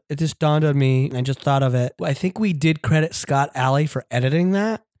episode, it just dawned on me, and I just thought of it. I think we did credit Scott Alley for editing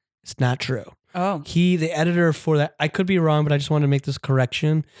that. It's not true. Oh. The editor for that, I could be wrong, but I just wanted to make this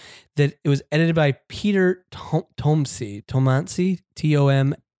correction, that it was edited by Peter Tomasi, Tomasi.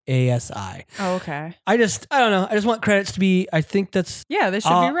 Oh, okay. I don't know. I just want credits to be, I think that's, Yeah, they should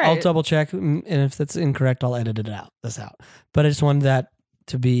be right. I'll double check, and if that's incorrect, I'll edit this out. But I just wanted that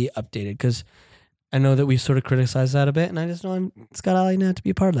to be updated, because I know that we've sort of criticized that a bit, and I just want Scott Alley now to be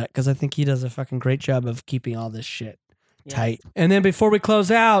a part of that, because I think he does a fucking great job of keeping all this shit tight. And then before we close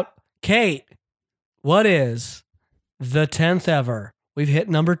out, Kate, what is the 10th ever? We've hit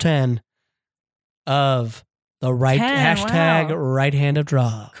number 10 of the right 10, hashtag wow. right hand of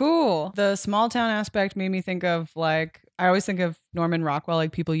draw. Cool. The small town aspect made me think of like, I always think of Norman Rockwell.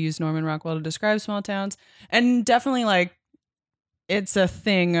 Like people use Norman Rockwell to describe small towns. And definitely like, it's a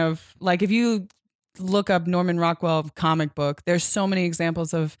thing of like, if you look up Norman Rockwell comic book, there's so many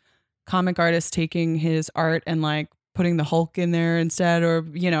examples of comic artists taking his art and like putting the Hulk in there instead, or,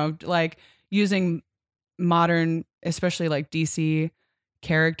 you know, like using modern, especially like DC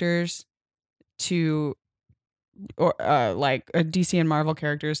characters to, or like DC and Marvel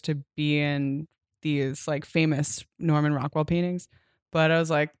characters to be in these like famous Norman Rockwell paintings. But I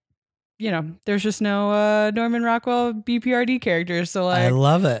was like, you know, there's just no Norman Rockwell BPRD characters. So like, I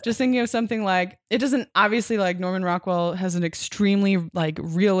love it. Just thinking of something like, it doesn't, obviously like Norman Rockwell has an extremely like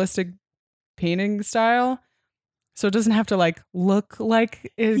realistic painting style. So it doesn't have to like look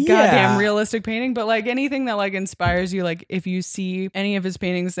like a goddamn realistic painting, but like anything that like inspires you, like if you see any of his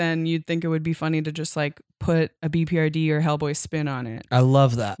paintings, then you'd think it would be funny to just like put a BPRD or Hellboy spin on it. I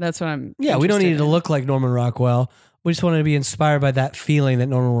love that. That's what I'm. Yeah, we don't need it to in. look like Norman Rockwell. We just wanted to be inspired by that feeling that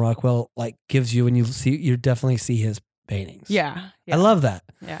Norman Rockwell like gives you when you definitely see his paintings. Yeah. I love that.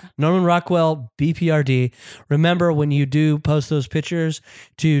 Yeah. Norman Rockwell, BPRD. Remember when you do post those pictures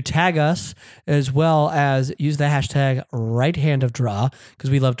to tag us, as well as use the hashtag right hand of draw, because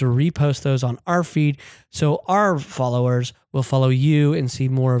we love to repost those on our feed so our followers will follow you and see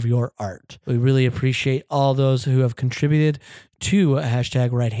more of your art. We really appreciate all those who have contributed to a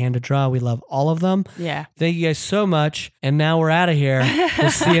hashtag right hand of draw. We love all of them. Yeah. Thank you guys so much. And now we're out of here.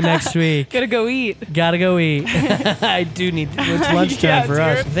 We'll see you next week. Gotta go eat. Gotta go eat. I do need to. It's lunchtime for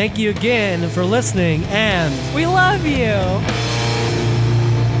us. Thank you again for listening, and we love you.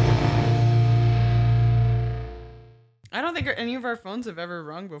 I don't think any of our phones have ever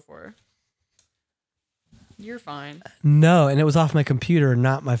rung before. You're fine. No, and it was off my computer,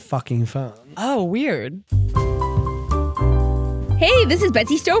 not my fucking phone. Oh, weird. Hey, this is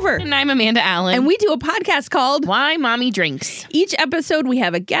Betsy Stover. And I'm Amanda Allen. And we do a podcast called Why Mommy Drinks. Each episode we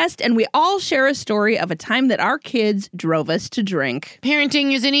have a guest and we all share a story of a time that our kids drove us to drink.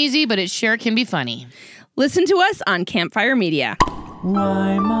 Parenting isn't easy, but it sure can be funny. Listen to us on Campfire Media.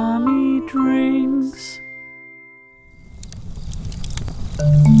 Why Mommy Drinks.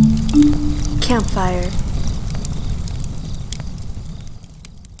 Campfire.